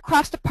you work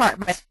across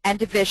departments and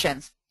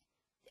divisions,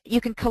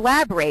 you can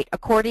collaborate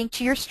according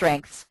to your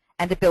strengths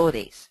and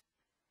abilities.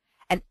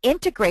 An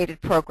integrated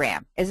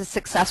program is a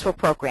successful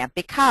program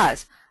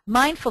because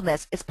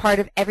mindfulness is part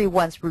of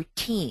everyone's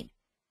routine,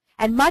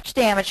 and much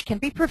damage can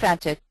be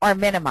prevented or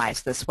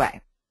minimized this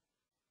way.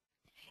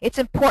 It's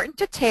important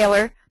to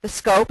tailor the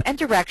scope and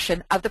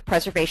direction of the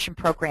preservation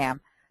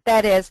program.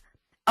 That is,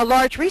 a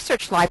large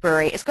research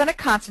library is going to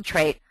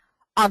concentrate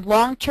on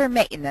long-term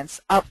maintenance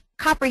of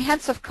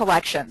comprehensive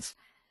collections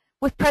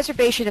with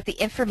preservation of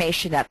the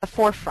information at the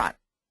forefront.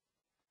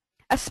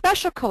 A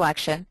special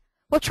collection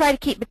will try to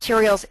keep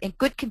materials in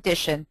good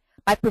condition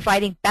by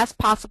providing best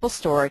possible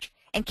storage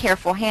and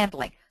careful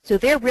handling. So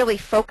they're really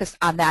focused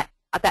on that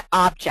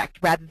object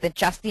rather than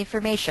just the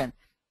information.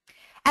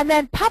 And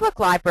then public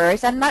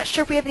libraries, I'm not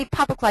sure if we have any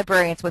public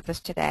librarians with us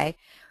today.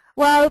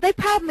 Well, they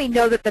probably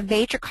know that the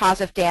major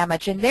cause of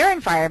damage in their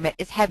environment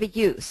is heavy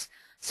use.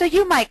 So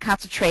you might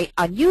concentrate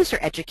on user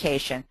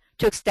education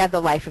to extend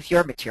the life of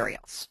your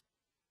materials.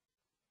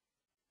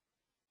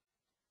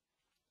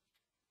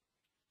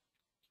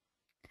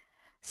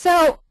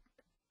 So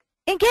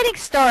in getting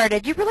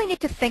started, you really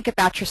need to think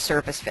about your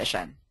service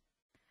vision.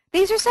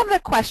 These are some of the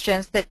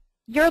questions that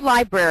your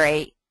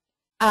library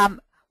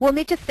will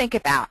need to think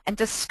about and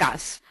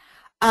discuss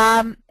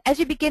as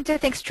you begin to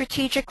think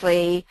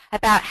strategically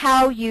about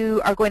how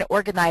you are going to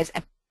organize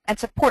and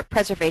support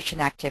preservation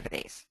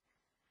activities.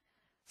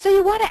 So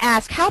you want to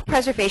ask how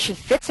preservation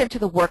fits into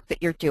the work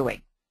that you're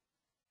doing.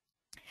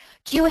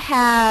 Do you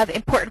have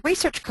important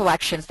research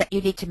collections that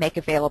you need to make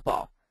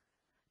available?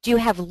 Do you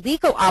have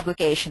legal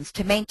obligations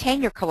to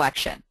maintain your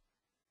collection?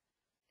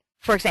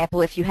 For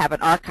example, if you have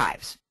an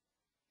archives.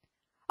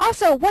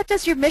 Also, what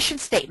does your mission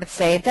statement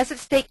say? Does it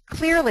state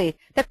clearly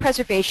that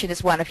preservation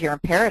is one of your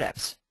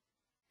imperatives?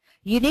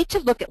 You need to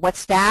look at what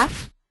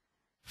staff,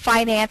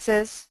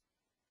 finances,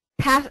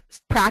 past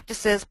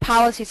practices,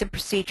 policies, and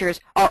procedures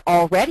are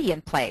already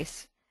in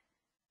place,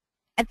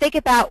 and think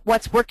about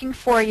what's working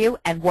for you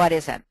and what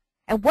isn't.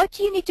 And what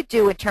do you need to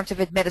do in terms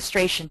of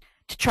administration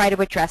to try to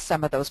address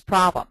some of those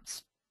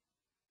problems?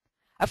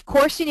 Of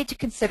course, you need to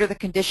consider the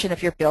condition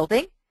of your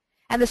building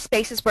and the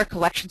spaces where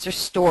collections are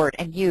stored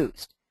and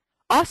used.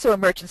 Also,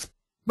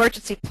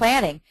 emergency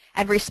planning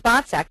and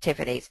response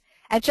activities.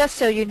 And just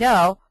so you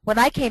know, when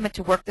I came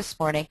into work this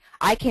morning,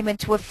 I came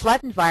into a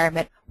flood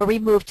environment where we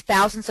moved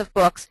thousands of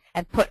books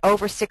and put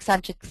over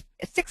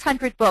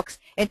 600 books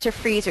into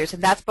freezers,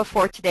 and that's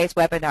before today's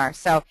webinar.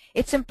 So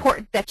it's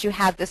important that you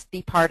have this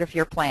be part of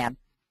your plan.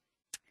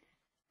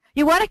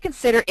 You want to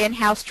consider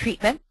in-house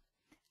treatment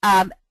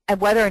and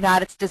whether or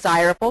not it's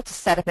desirable to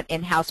set up an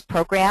in-house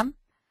program.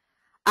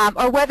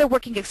 Or whether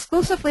working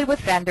exclusively with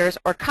vendors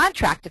or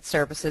contracted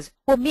services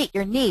will meet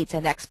your needs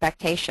and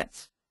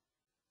expectations.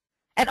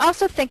 And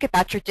also think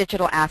about your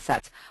digital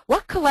assets.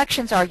 What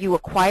collections are you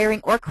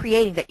acquiring or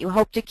creating that you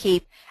hope to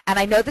keep, and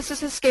I know this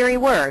is a scary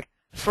word,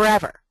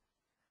 forever?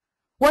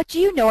 What do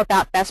you know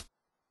about best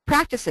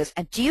practices,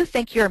 and do you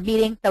think you're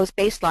meeting those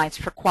baselines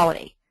for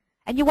quality?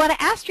 And you want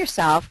to ask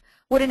yourself,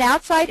 would an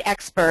outside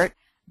expert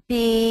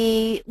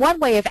be one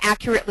way of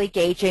accurately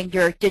gauging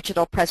your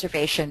digital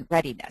preservation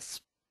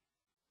readiness?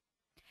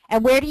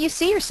 And where do you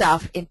see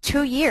yourself in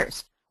 2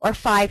 years or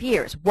 5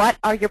 years? What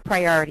are your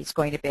priorities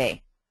going to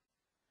be?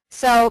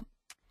 So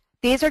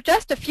these are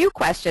just a few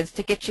questions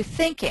to get you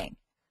thinking,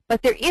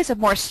 but there is a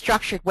more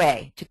structured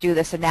way to do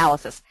this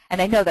analysis,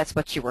 and I know that's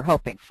what you were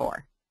hoping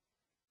for.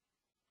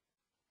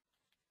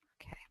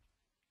 Okay.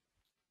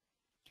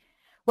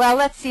 Well,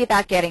 let's see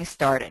about getting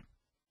started.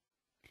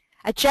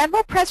 A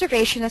general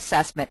preservation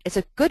assessment is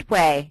a good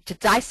way to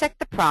dissect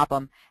the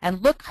problem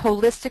and look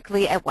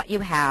holistically at what you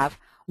have,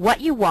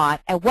 what you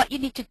want, and what you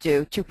need to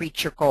do to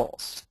reach your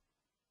goals.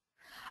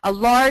 A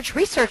large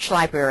research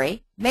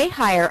library may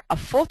hire a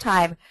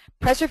full-time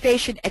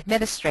preservation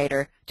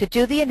administrator to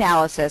do the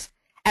analysis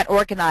and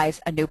organize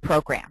a new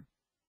program.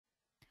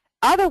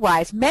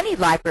 Otherwise, many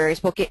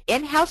libraries will get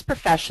in-house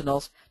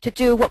professionals to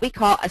do what we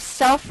call a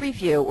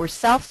self-review or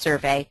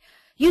self-survey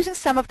using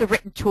some of the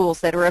written tools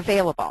that are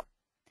available.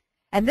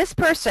 And this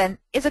person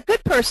is a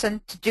good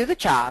person to do the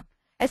job,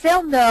 as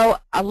they'll know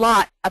a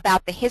lot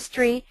about the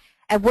history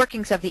and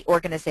workings of the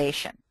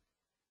organization.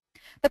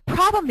 The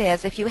problem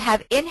is, if you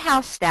have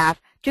in-house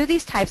staff do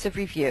these types of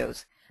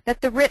reviews,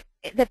 that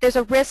there's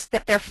a risk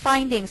that their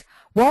findings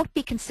won't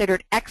be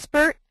considered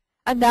expert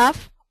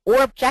enough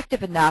or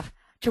objective enough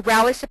to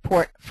rally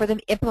support for the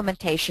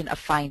implementation of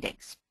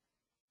findings.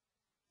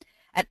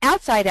 An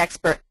outside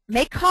expert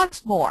may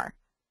cost more.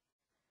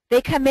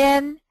 They come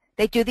in,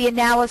 they do the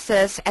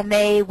analysis, and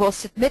they will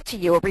submit to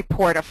you a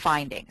report of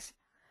findings.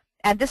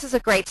 And this is a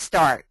great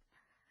start.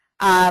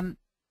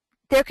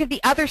 There could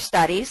be other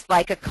studies,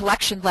 like a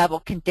collection-level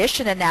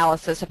condition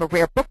analysis of a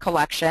rare book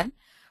collection,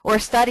 or a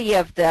study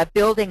of the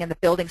building and the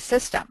building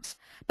systems.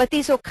 But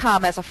these will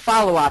come as a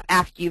follow-up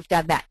after you've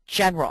done that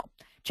general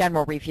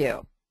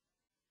review.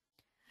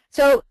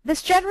 So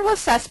this general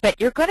assessment,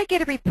 you're going to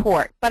get a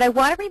report, but I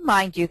want to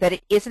remind you that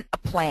it isn't a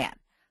plan,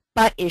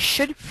 but it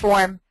should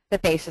form the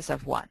basis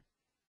of one.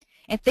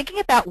 In thinking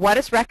about what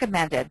is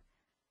recommended,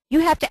 you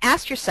have to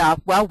ask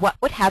yourself, well, what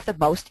would have the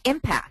most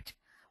impact?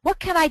 What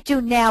can I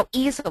do now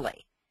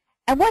easily?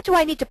 And what do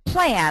I need to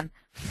plan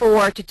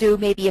for to do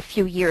maybe a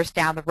few years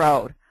down the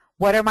road?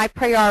 What are my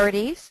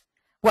priorities?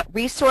 What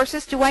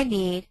resources do I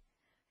need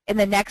in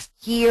the next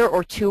year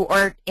or 2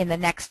 or in the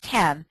next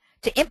 10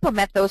 to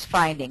implement those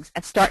findings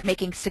and start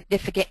making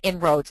significant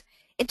inroads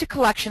into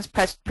collections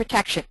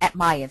protection at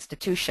my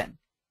institution?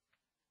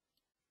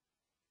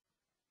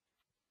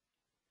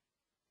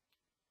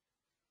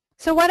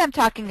 So what I'm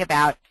talking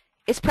about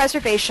is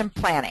preservation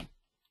planning.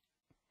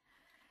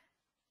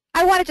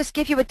 I want to just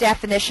give you a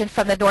definition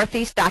from the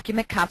Northeast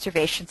Document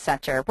Conservation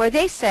Center, where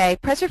they say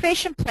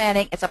preservation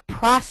planning is a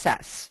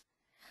process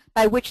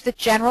by which the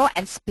general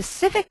and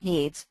specific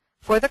needs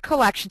for the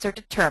collections are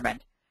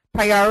determined,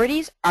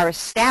 priorities are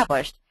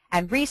established,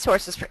 and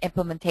resources for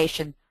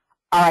implementation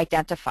are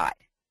identified.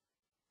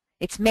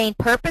 Its main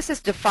purpose is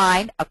to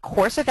define a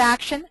course of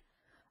action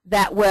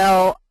that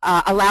will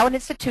allow an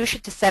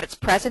institution to set its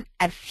present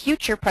and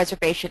future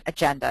preservation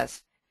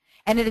agendas.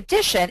 And in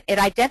addition, it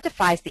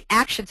identifies the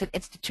actions an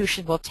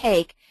institution will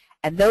take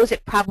and those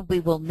it probably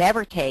will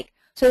never take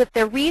so that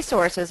their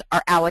resources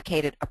are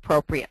allocated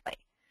appropriately.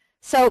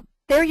 So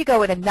there you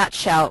go in a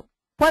nutshell.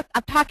 What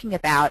I'm talking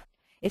about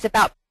is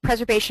about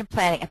preservation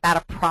planning, about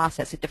a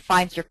process. It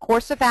defines your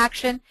course of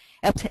action.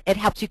 It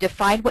helps you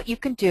define what you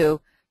can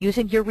do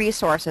using your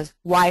resources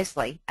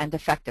wisely and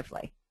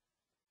effectively.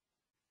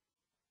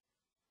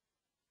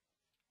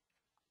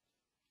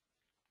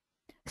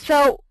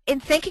 So in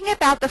thinking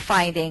about the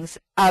findings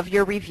of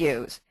your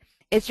reviews,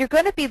 is you're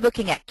going to be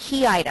looking at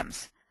key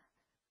items.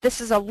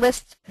 This is a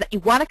list that you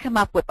want to come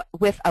up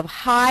with of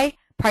high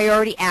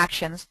priority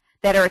actions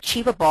that are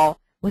achievable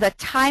with a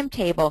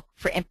timetable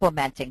for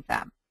implementing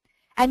them.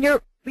 And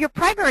your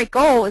primary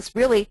goal is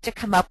really to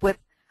come up with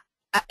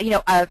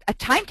a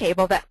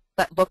timetable that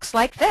looks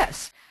like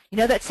this,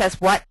 that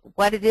says what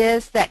it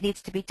is that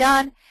needs to be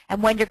done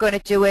and when you're going to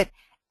do it,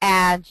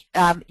 and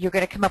you're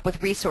going to come up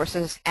with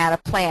resources and a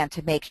plan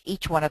to make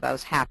each one of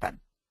those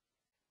happen.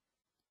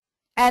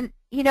 And,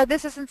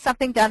 this isn't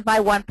something done by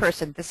one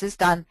person. This is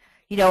done,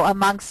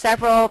 among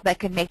several that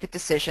can make the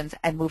decisions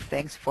and move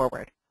things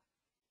forward.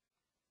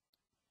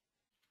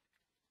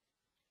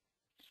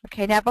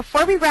 Okay, now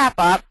before we wrap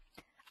up,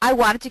 I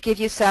wanted to give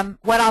you some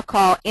what I'll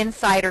call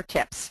insider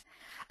tips.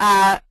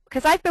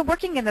 Because I've been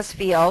working in this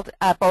field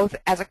both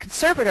as a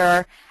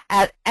conservator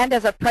and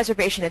as a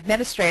preservation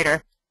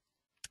administrator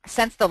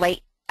since the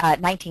late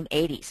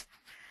 1980s.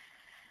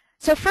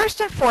 So first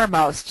and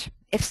foremost,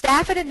 if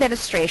staff and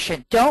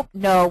administration don't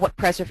know what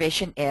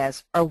preservation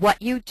is or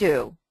what you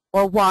do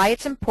or why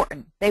it's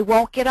important, they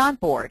won't get on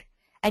board,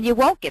 and you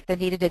won't get the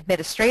needed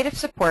administrative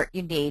support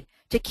you need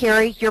to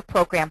carry your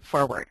program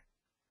forward.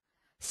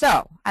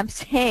 So I'm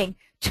saying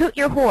toot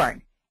your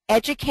horn,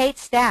 educate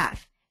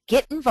staff,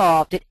 get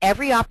involved at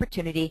every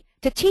opportunity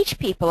to teach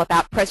people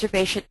about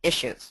preservation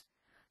issues.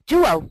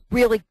 Do a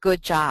really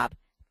good job.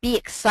 Be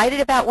excited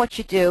about what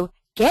you do,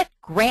 get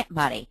grant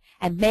money,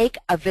 and make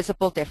a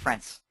visible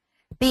difference.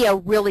 Be a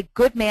really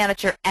good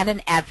manager and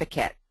an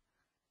advocate.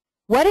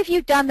 What have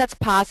you done that's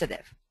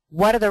positive?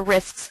 What are the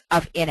risks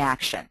of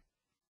inaction?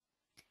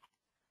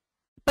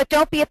 But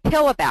don't be a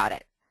pill about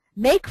it.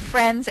 Make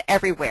friends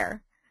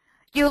everywhere.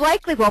 You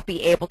likely won't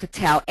be able to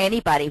tell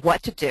anybody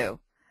what to do,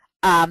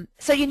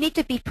 so you need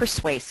to be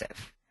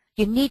persuasive.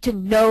 You need to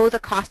know the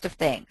cost of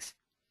things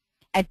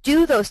and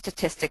do those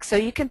statistics so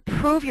you can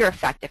prove your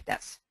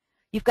effectiveness.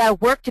 You've got to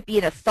work to be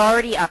an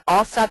authority on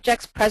all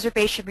subjects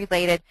preservation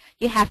related.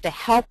 You have to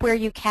help where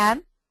you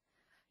can.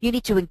 You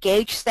need to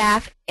engage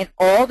staff in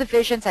all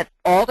divisions at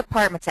all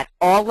departments at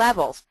all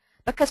levels,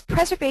 because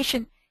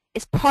preservation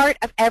is part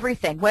of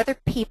everything, whether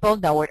people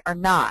know it or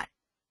not.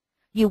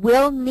 You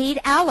will need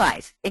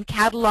allies in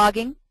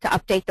cataloging to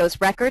update those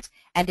records,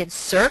 and in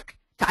CERC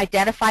to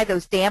identify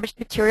those damaged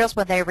materials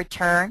when they are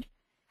returned,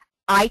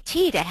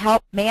 IT to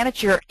help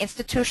manage your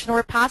institutional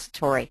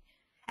repository,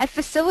 and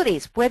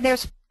facilities when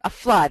there's a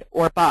flood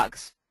or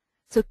bugs.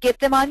 So get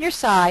them on your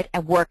side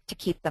and work to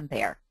keep them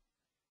there.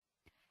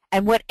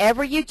 And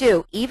whatever you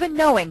do, even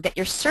knowing that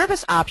your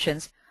service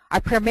options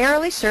are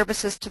primarily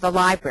services to the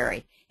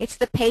library, it's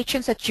the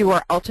patrons that you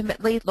are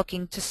ultimately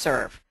looking to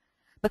serve.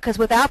 Because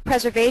without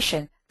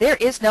preservation, there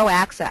is no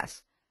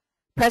access.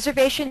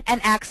 Preservation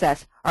and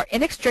access are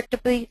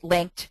inextricably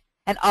linked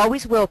and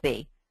always will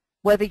be,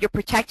 whether you're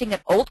protecting an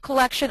old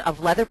collection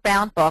of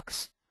leather-bound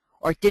books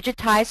or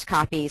digitized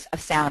copies of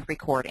sound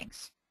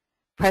recordings.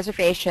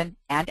 Preservation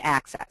and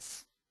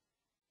access.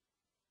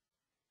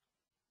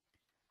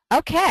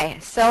 Okay,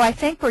 so I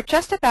think we're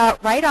just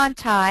about right on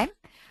time.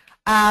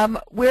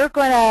 We're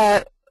going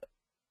to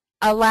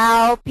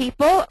allow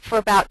people for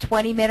about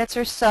 20 minutes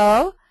or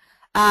so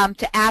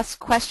to ask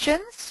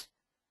questions.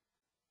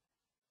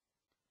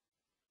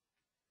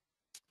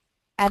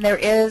 And there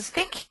is,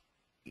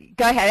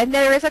 go ahead, and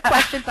there is a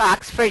question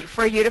box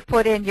for you to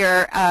put in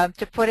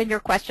your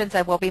questions,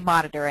 and we'll be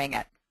monitoring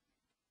it.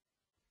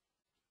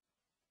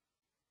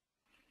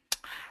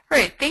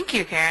 Great, thank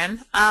you,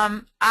 Karen.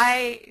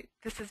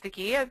 This is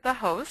Vicki, the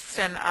host,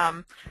 and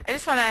I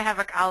just want to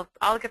have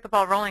I'll get the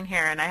ball rolling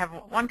here, and I have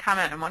one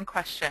comment and one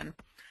question.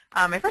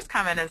 My first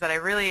comment is that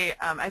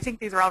I think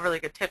these are all really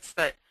good tips,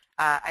 but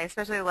I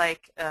especially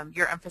like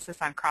your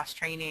emphasis on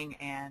cross-training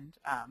and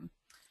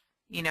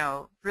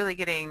really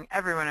getting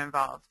everyone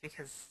involved,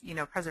 because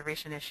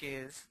preservation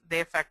issues,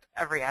 they affect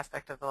every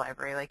aspect of the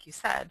library, like you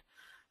said.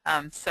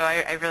 So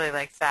I really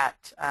like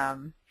that.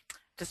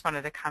 Just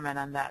wanted to comment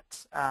on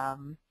that.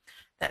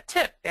 That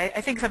tip.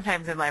 I think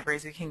sometimes in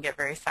libraries we can get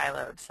very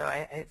siloed, so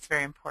it's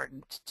very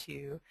important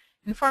to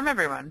inform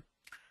everyone.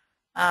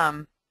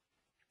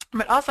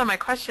 But also my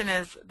question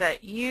is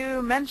that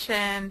you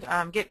mentioned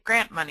get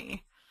grant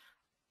money.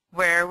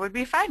 Where would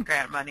we find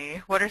grant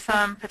money? What are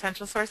some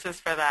potential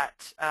sources for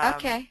that,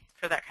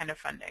 for that kind of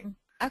funding?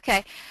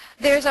 Okay.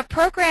 There's a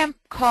program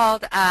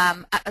called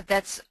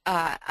that's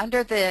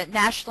under the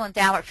National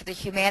Endowment for the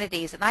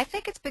Humanities, and I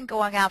think it's been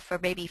going out for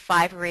maybe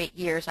 5 or 8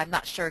 years. I'm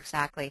not sure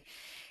exactly.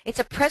 It's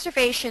a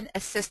preservation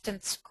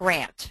assistance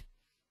grant.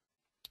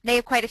 They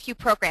have quite a few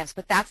programs,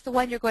 but that's the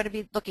one you're going to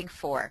be looking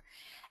for.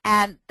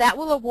 And that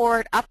will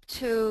award up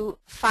to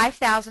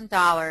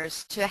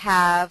 $5,000 to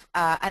have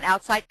an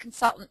outside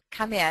consultant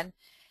come in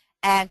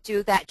and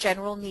do that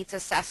general needs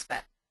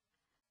assessment.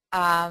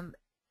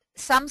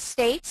 Some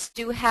states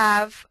do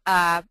have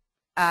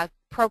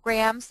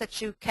programs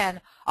that you can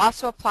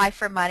also apply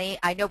for money.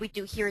 I know we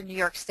do here in New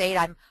York State.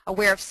 I'm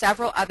aware of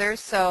several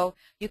others, so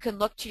you can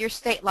look to your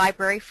state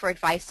library for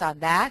advice on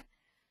that.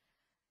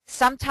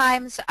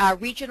 Sometimes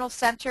regional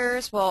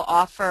centers will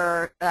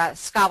offer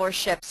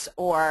scholarships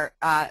or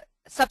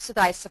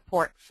subsidized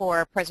support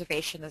for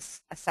preservation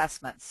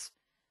assessments.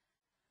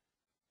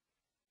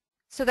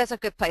 So that's a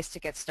good place to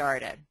get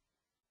started.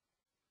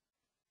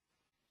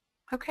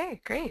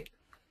 Okay, great.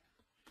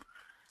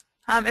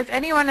 If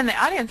anyone in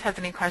the audience has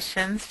any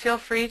questions, feel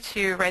free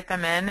to write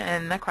them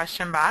in the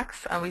question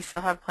box. We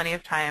still have plenty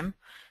of time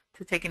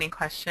to take any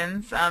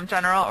questions,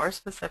 general or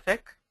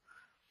specific.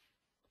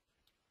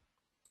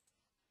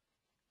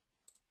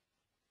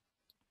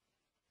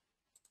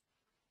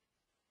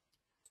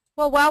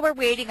 Well, while we're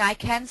waiting, I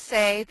can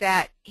say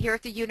that here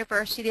at the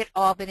University at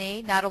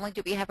Albany, not only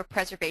do we have a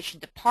preservation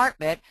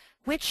department,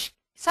 which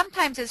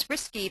sometimes is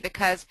risky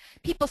because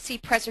people see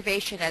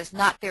preservation as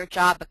not their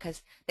job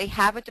because they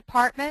have a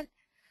department,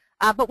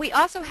 but we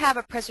also have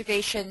a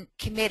preservation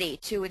committee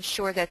to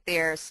ensure that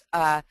there's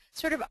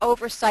sort of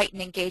oversight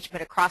and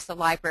engagement across the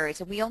libraries.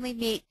 And we only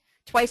meet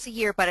twice a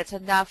year, but it's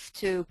enough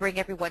to bring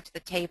everyone to the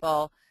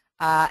table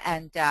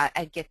and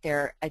get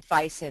their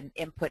advice and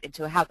input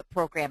into how the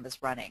program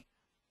is running.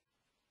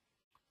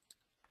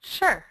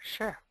 Sure,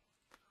 sure.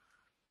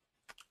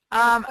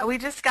 We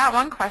just got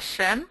one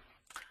question.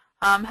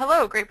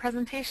 Hello, great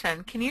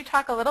presentation. Can you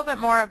talk a little bit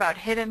more about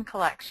hidden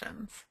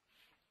collections?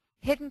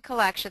 Hidden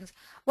collections.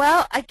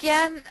 Well,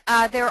 again,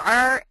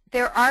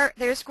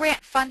 there's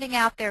grant funding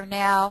out there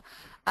now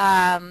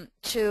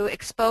to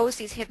expose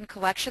these hidden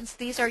collections.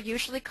 These are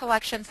usually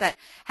collections that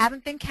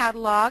haven't been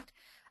cataloged,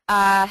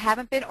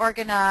 haven't been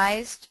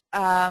organized,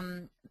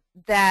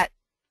 that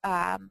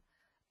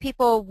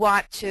people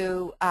want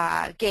to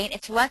gain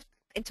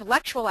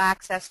intellectual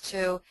access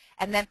to,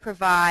 and then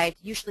provide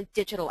usually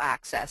digital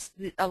access.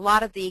 A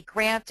lot of the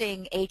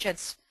granting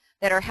agents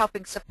that are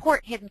helping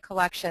support hidden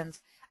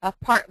collections,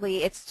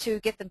 partly it's to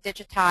get them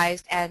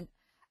digitized and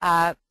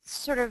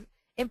sort of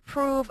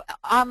improve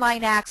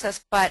online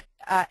access, but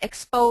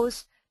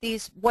expose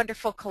these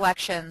wonderful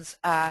collections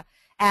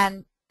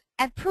and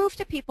prove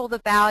to people the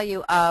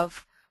value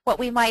of what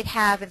we might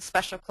have in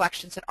special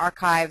collections and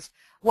archives,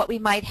 what we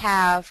might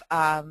have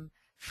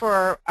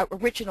for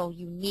original,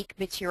 unique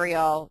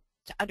material,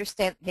 to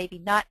understand maybe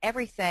not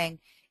everything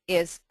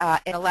is an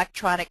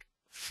electronic,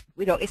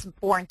 isn't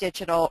born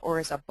digital or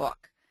is a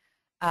book.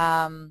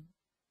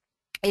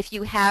 If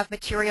you have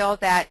material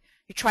that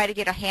you try to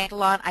get a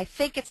handle on, I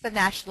think it's the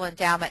National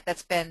Endowment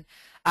that's been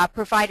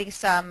providing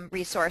some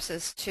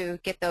resources to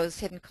get those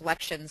hidden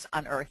collections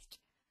unearthed.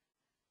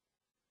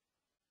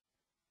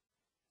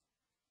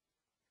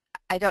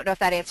 I don't know if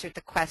that answered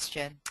the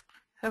question.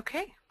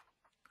 Okay.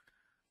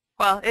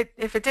 Well,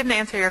 if it didn't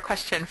answer your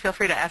question, feel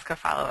free to ask a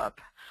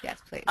follow-up. Yes,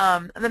 please.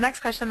 The next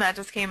question that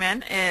just came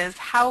in is,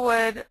 how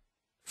would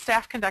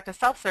staff conduct a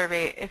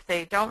self-survey if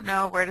they don't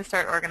know where to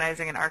start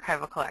organizing an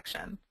archival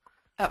collection?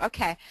 Oh,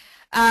 okay.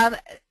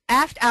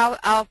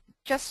 I'll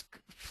just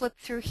flip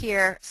through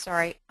here.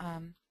 Sorry.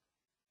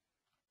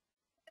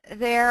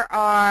 There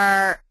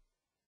are,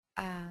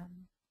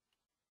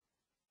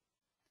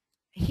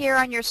 here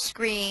on your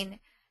screen,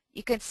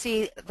 you can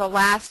see the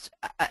last,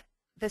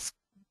 this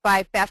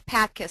by Beth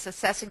Patkus,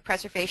 Assessing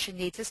Preservation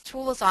Needs. This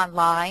tool is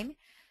online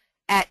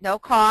at no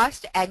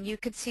cost, and you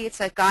can see it's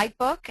a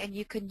guidebook, and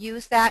you can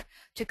use that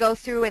to go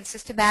through and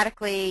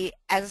systematically,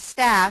 as a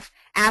staff,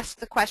 ask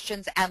the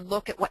questions and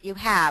look at what you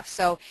have.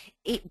 So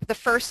the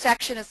first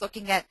section is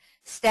looking at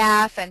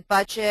staff and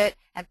budget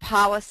and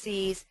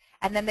policies,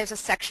 and then there's a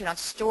section on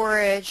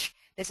storage,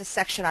 there's a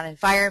section on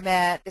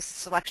environment, there's a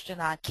selection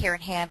on care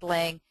and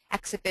handling,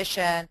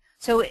 exhibition.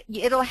 So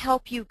it'll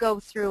help you go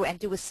through and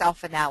do a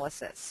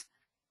self-analysis.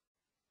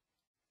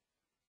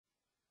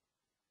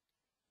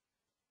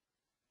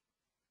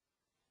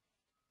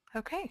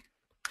 Okay.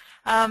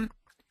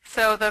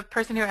 So the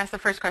person who asked the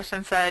first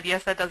question said,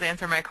 yes, that does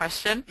answer my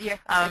question. Yeah.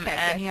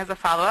 And he has a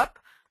follow-up.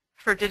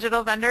 For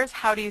digital vendors,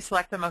 how do you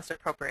select the most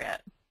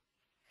appropriate?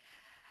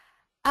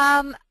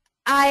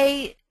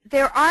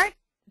 There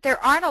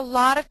aren't a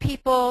lot of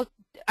people.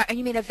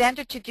 You mean a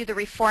vendor to do the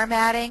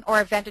reformatting, or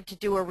a vendor to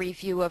do a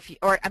review of,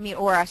 or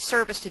a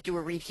service to do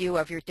a review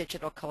of your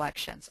digital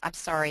collections? I'm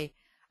sorry.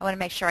 I want to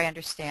make sure I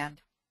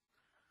understand.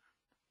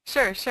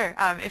 Sure, sure.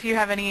 If you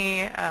have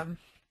any,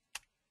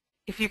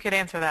 if you could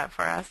answer that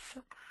for us.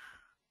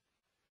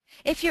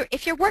 If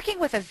you're working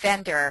with a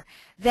vendor,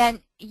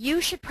 then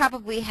you should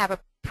probably have a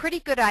pretty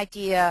good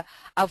idea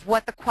of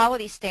what the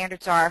quality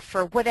standards are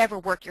for whatever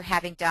work you're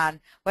having done,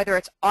 whether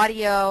it's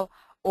audio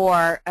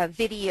or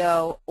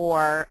video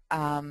or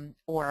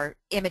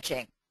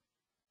imaging.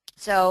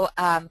 So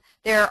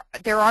there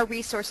are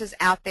resources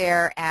out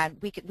there, and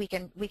we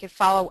can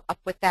follow up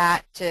with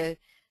that to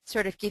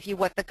sort of give you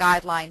what the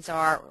guidelines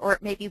are. Or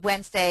maybe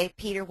Wednesday,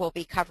 Peter will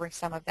be covering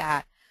some of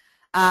that.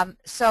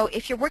 So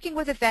if you're working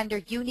with a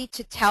vendor, you need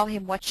to tell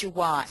him what you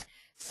want.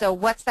 So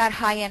what's that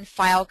high-end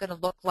file going to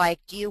look like?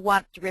 Do you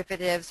want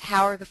derivatives?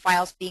 How are the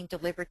files being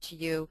delivered to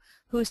you?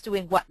 Who's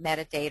doing what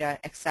metadata,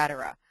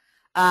 etc.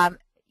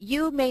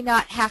 You may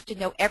not have to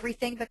know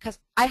everything, because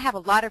I have a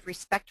lot of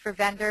respect for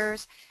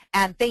vendors,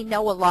 and they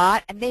know a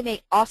lot, and they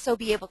may also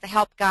be able to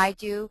help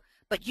guide you,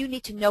 but you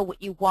need to know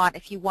what you want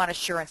if you want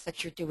assurance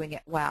that you're doing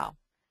it well.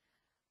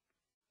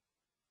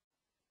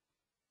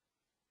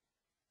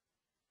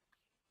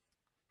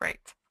 Right.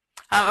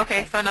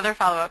 Okay, so another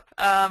follow-up.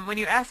 When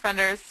you ask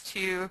vendors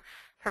to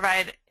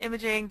provide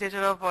imaging,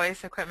 digital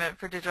voice equipment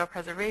for digital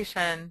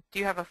preservation, do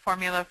you have a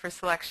formula for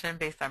selection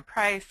based on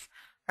price,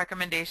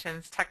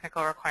 recommendations,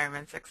 technical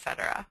requirements,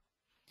 etc.?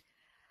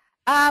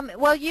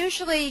 Well,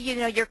 usually,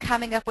 you're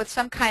coming up with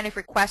some kind of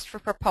request for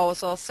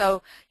proposal.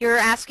 So you're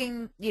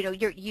asking,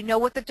 you know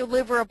what the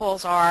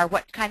deliverables are,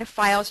 what kind of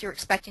files you're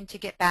expecting to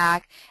get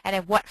back, and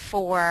in what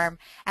form,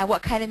 and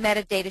what kind of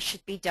metadata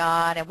should be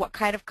done, and what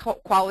kind of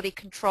quality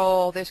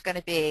control there's going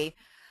to be.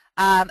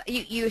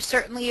 You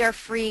certainly are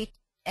free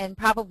and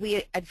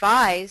probably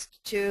advised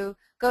to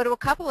go to a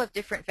couple of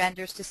different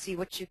vendors to see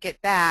what you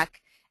get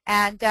back,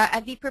 and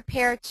be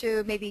prepared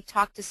to maybe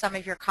talk to some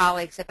of your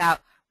colleagues about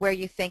where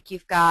you think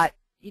you've got,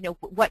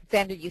 what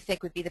vendor you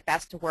think would be the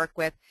best to work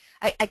with.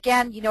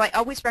 Again, I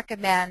always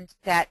recommend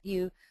that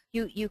you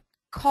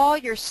call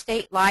your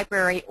state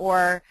library,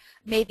 or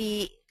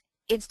maybe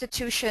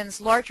institutions,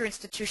 larger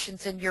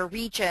institutions in your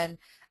region.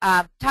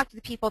 Talk to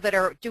the people that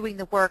are doing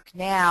the work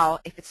now.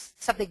 If it's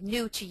something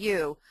new to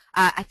you,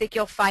 I think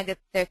you'll find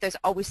that there's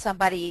always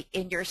somebody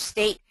in your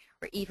state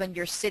or even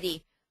your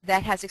city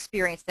that has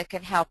experience that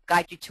can help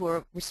guide you to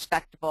a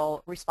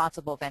respectable,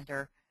 responsible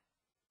vendor.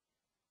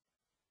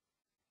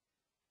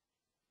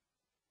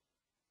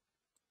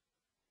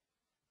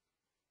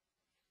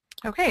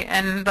 Okay,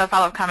 and the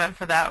follow-up comment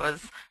for that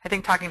was, I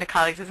think talking to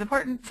colleagues is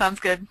important. Sounds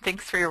good.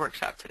 Thanks for your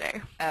workshop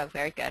today. Oh,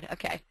 very good.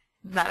 Okay.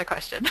 Not a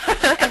question.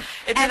 Does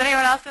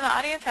anyone else in the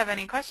audience have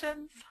any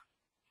questions?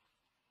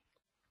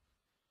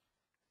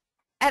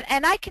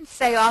 And I can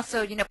say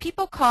also, you know,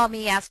 people call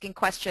me asking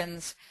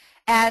questions,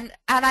 and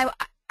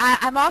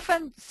I'm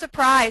often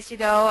surprised, you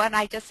know, and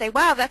I just say,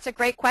 wow, that's a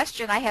great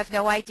question. I have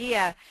no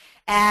idea.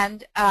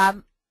 And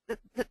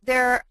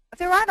there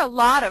aren't a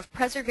lot of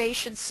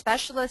preservation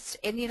specialists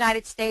in the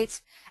United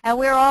States, and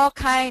we're all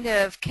kind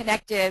of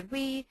connected.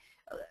 We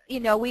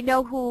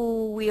know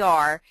who we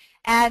are,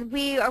 and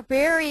we are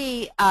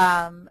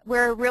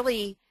we're a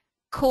really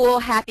cool,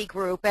 happy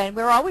group, and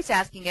we're always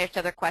asking each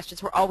other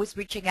questions. We're always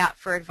reaching out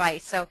for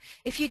advice. So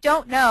if you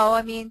don't know,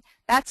 I mean,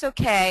 that's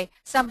okay.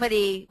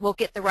 Somebody will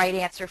get the right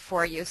answer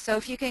for you. So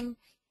if you can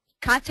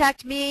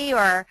contact me,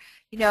 or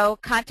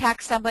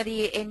contact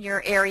somebody in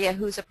your area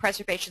who's a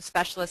preservation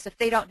specialist. If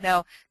they don't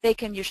know, they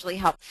can usually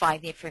help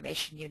find the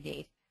information you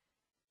need.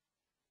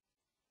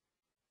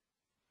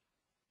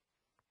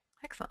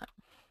 Excellent.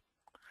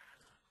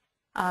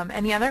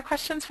 Any other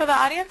questions for the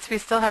audience? We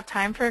still have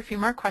time for a few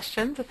more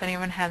questions if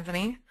anyone has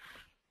any.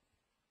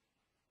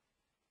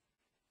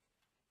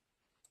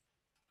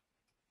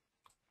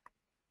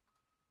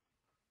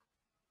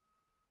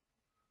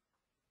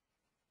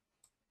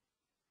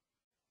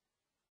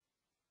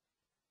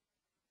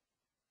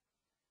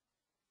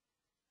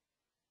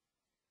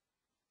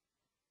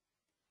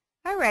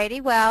 All righty.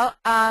 Well,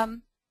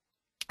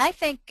 I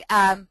think,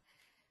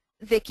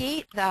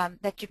 Vicki,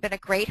 that you've been a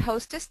great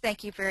hostess.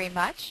 Thank you very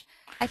much.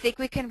 I think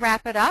we can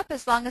wrap it up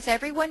as long as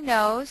everyone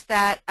knows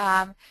that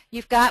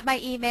you've got my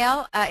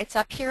email. It's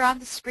up here on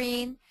the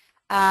screen.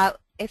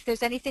 If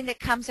there's anything that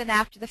comes in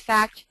after the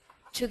fact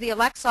to the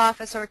ALCTS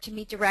office or to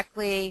me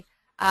directly,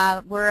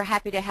 we're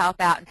happy to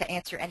help out and to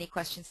answer any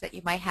questions that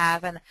you might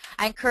have. And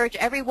I encourage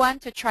everyone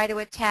to try to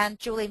attend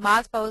Julie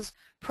Mosbo's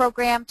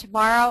program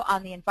tomorrow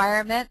on the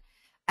environment,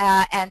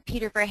 and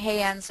Peter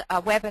Verheyen's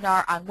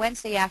webinar on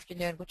Wednesday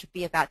afternoon, which will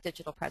be about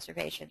digital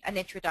preservation, an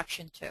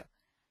introduction to.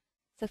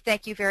 So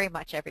thank you very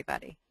much,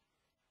 everybody.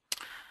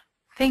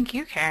 Thank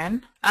you,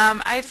 Karen.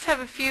 I just have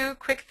a few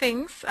quick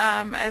things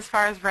as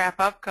far as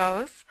wrap-up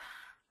goes.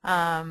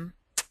 And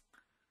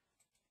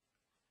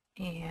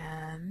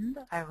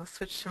I will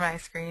switch to my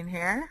screen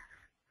here.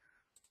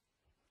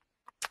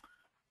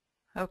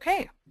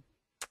 Okay.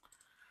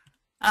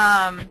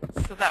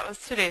 So that was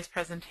today's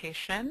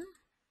presentation.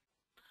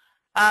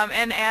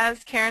 And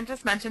as Karen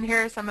just mentioned,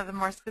 here are some of the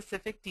more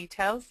specific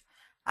details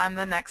on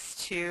the next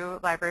two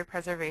library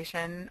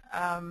preservation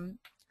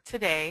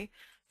today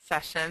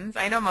sessions.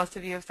 I know most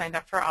of you have signed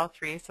up for all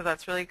three, so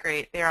that's really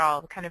great. They're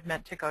all kind of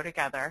meant to go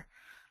together.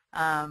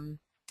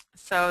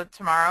 So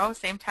tomorrow,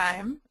 same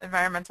time,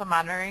 environmental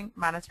monitoring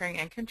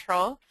and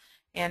control,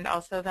 and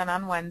also then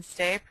on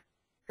Wednesday,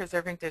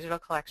 preserving digital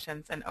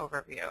collections and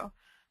overview.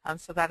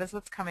 So that is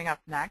what's coming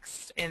up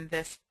next in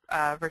this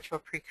virtual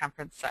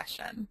pre-conference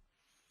session.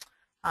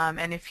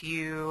 And if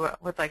you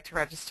would like to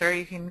register,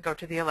 you can go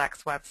to the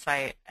ALCTS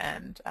website,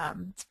 and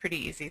it's a pretty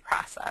easy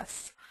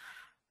process.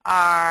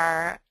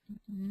 Our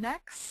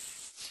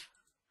next,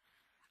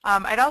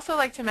 I'd also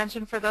like to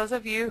mention, for those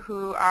of you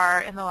who are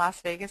in the Las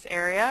Vegas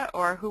area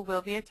or who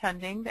will be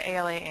attending the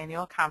ALA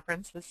annual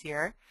conference this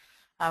year,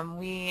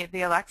 the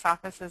ALCTS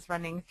office is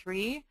running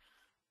 3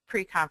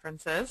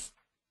 pre-conferences.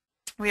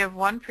 We have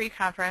one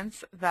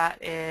pre-conference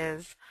that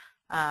is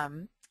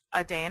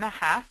a day and a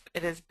half.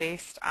 It is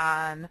based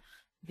on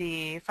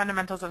the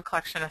fundamentals of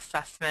collection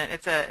assessment.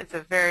 It's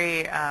a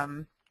very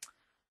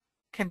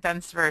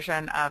condensed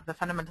version of the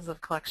fundamentals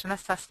of collection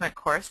assessment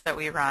course that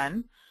we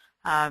run,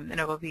 and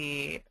it will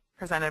be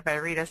presented by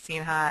Rita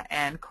Sinha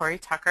and Corey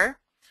Tucker.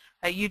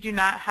 You do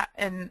not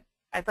and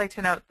I'd like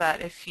to note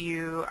that if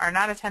you are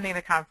not attending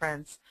the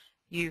conference,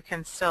 you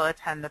can still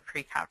attend the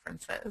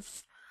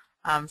pre-conferences,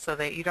 so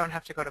that you don't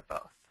have to go to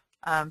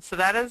both. So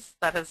that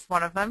is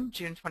one of them,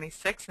 June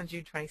 26th and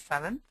June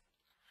 27th.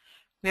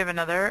 We have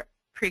another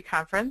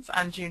pre-conference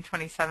on June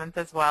 27th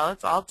as well.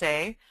 It's all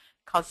day,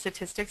 called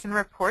Statistics and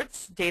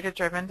Reports,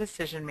 Data-Driven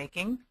Decision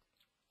Making.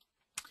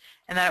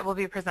 And that will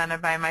be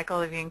presented by Michael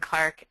Levine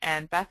Clark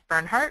and Beth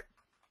Bernhardt.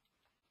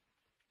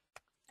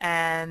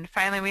 And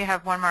finally, we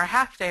have one more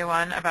half-day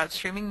one about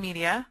streaming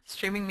media.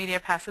 Streaming media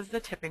passes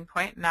the tipping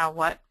point. Now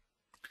what?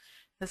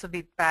 This will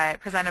be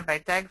presented by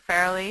Doug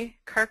Farrelly,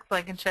 Kirk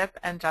Blankenship,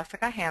 and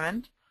Jessica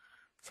Hammond.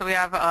 So we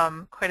have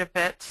quite a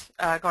bit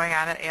going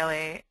on at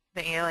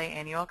the ALA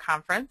annual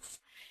conference.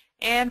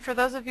 And for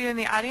those of you in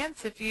the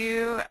audience, if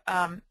you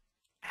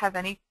have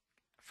any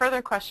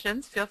further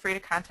questions, feel free to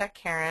contact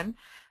Karen.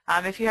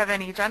 If you have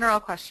any general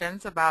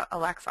questions about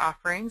ALCTS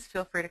offerings,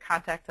 feel free to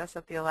contact us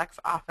at the ALCTS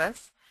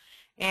office.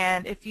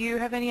 And if you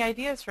have any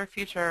ideas for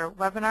future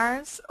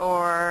webinars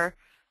or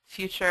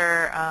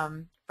future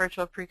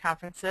virtual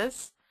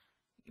pre-conferences,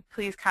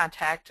 please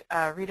contact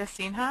Rita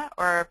Sinha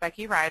or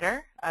Becky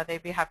Ryder.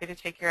 They'd be happy to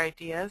take your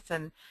ideas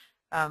and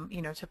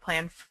to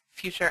plan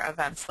future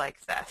events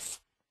like this.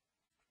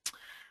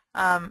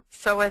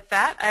 So with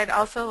that, I'd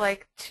also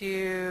like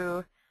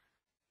to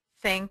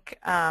thank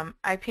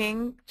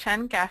Iping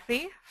Chen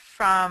Gaffey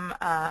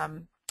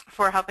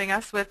for helping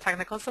us with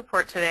technical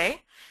support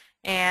today,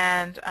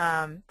 and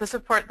the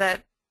support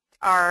that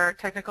our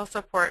technical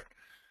support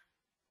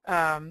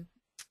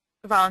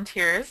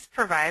volunteers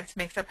provides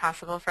makes it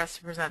possible for us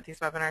to present these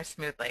webinars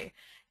smoothly.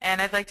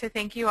 And I'd like to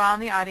thank you all in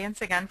the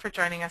audience again for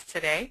joining us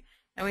today,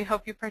 and we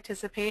hope you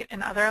participate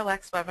in other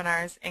ALCTS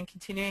webinars and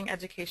continuing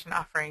education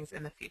offerings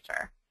in the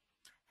future.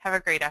 Have a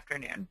great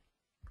afternoon.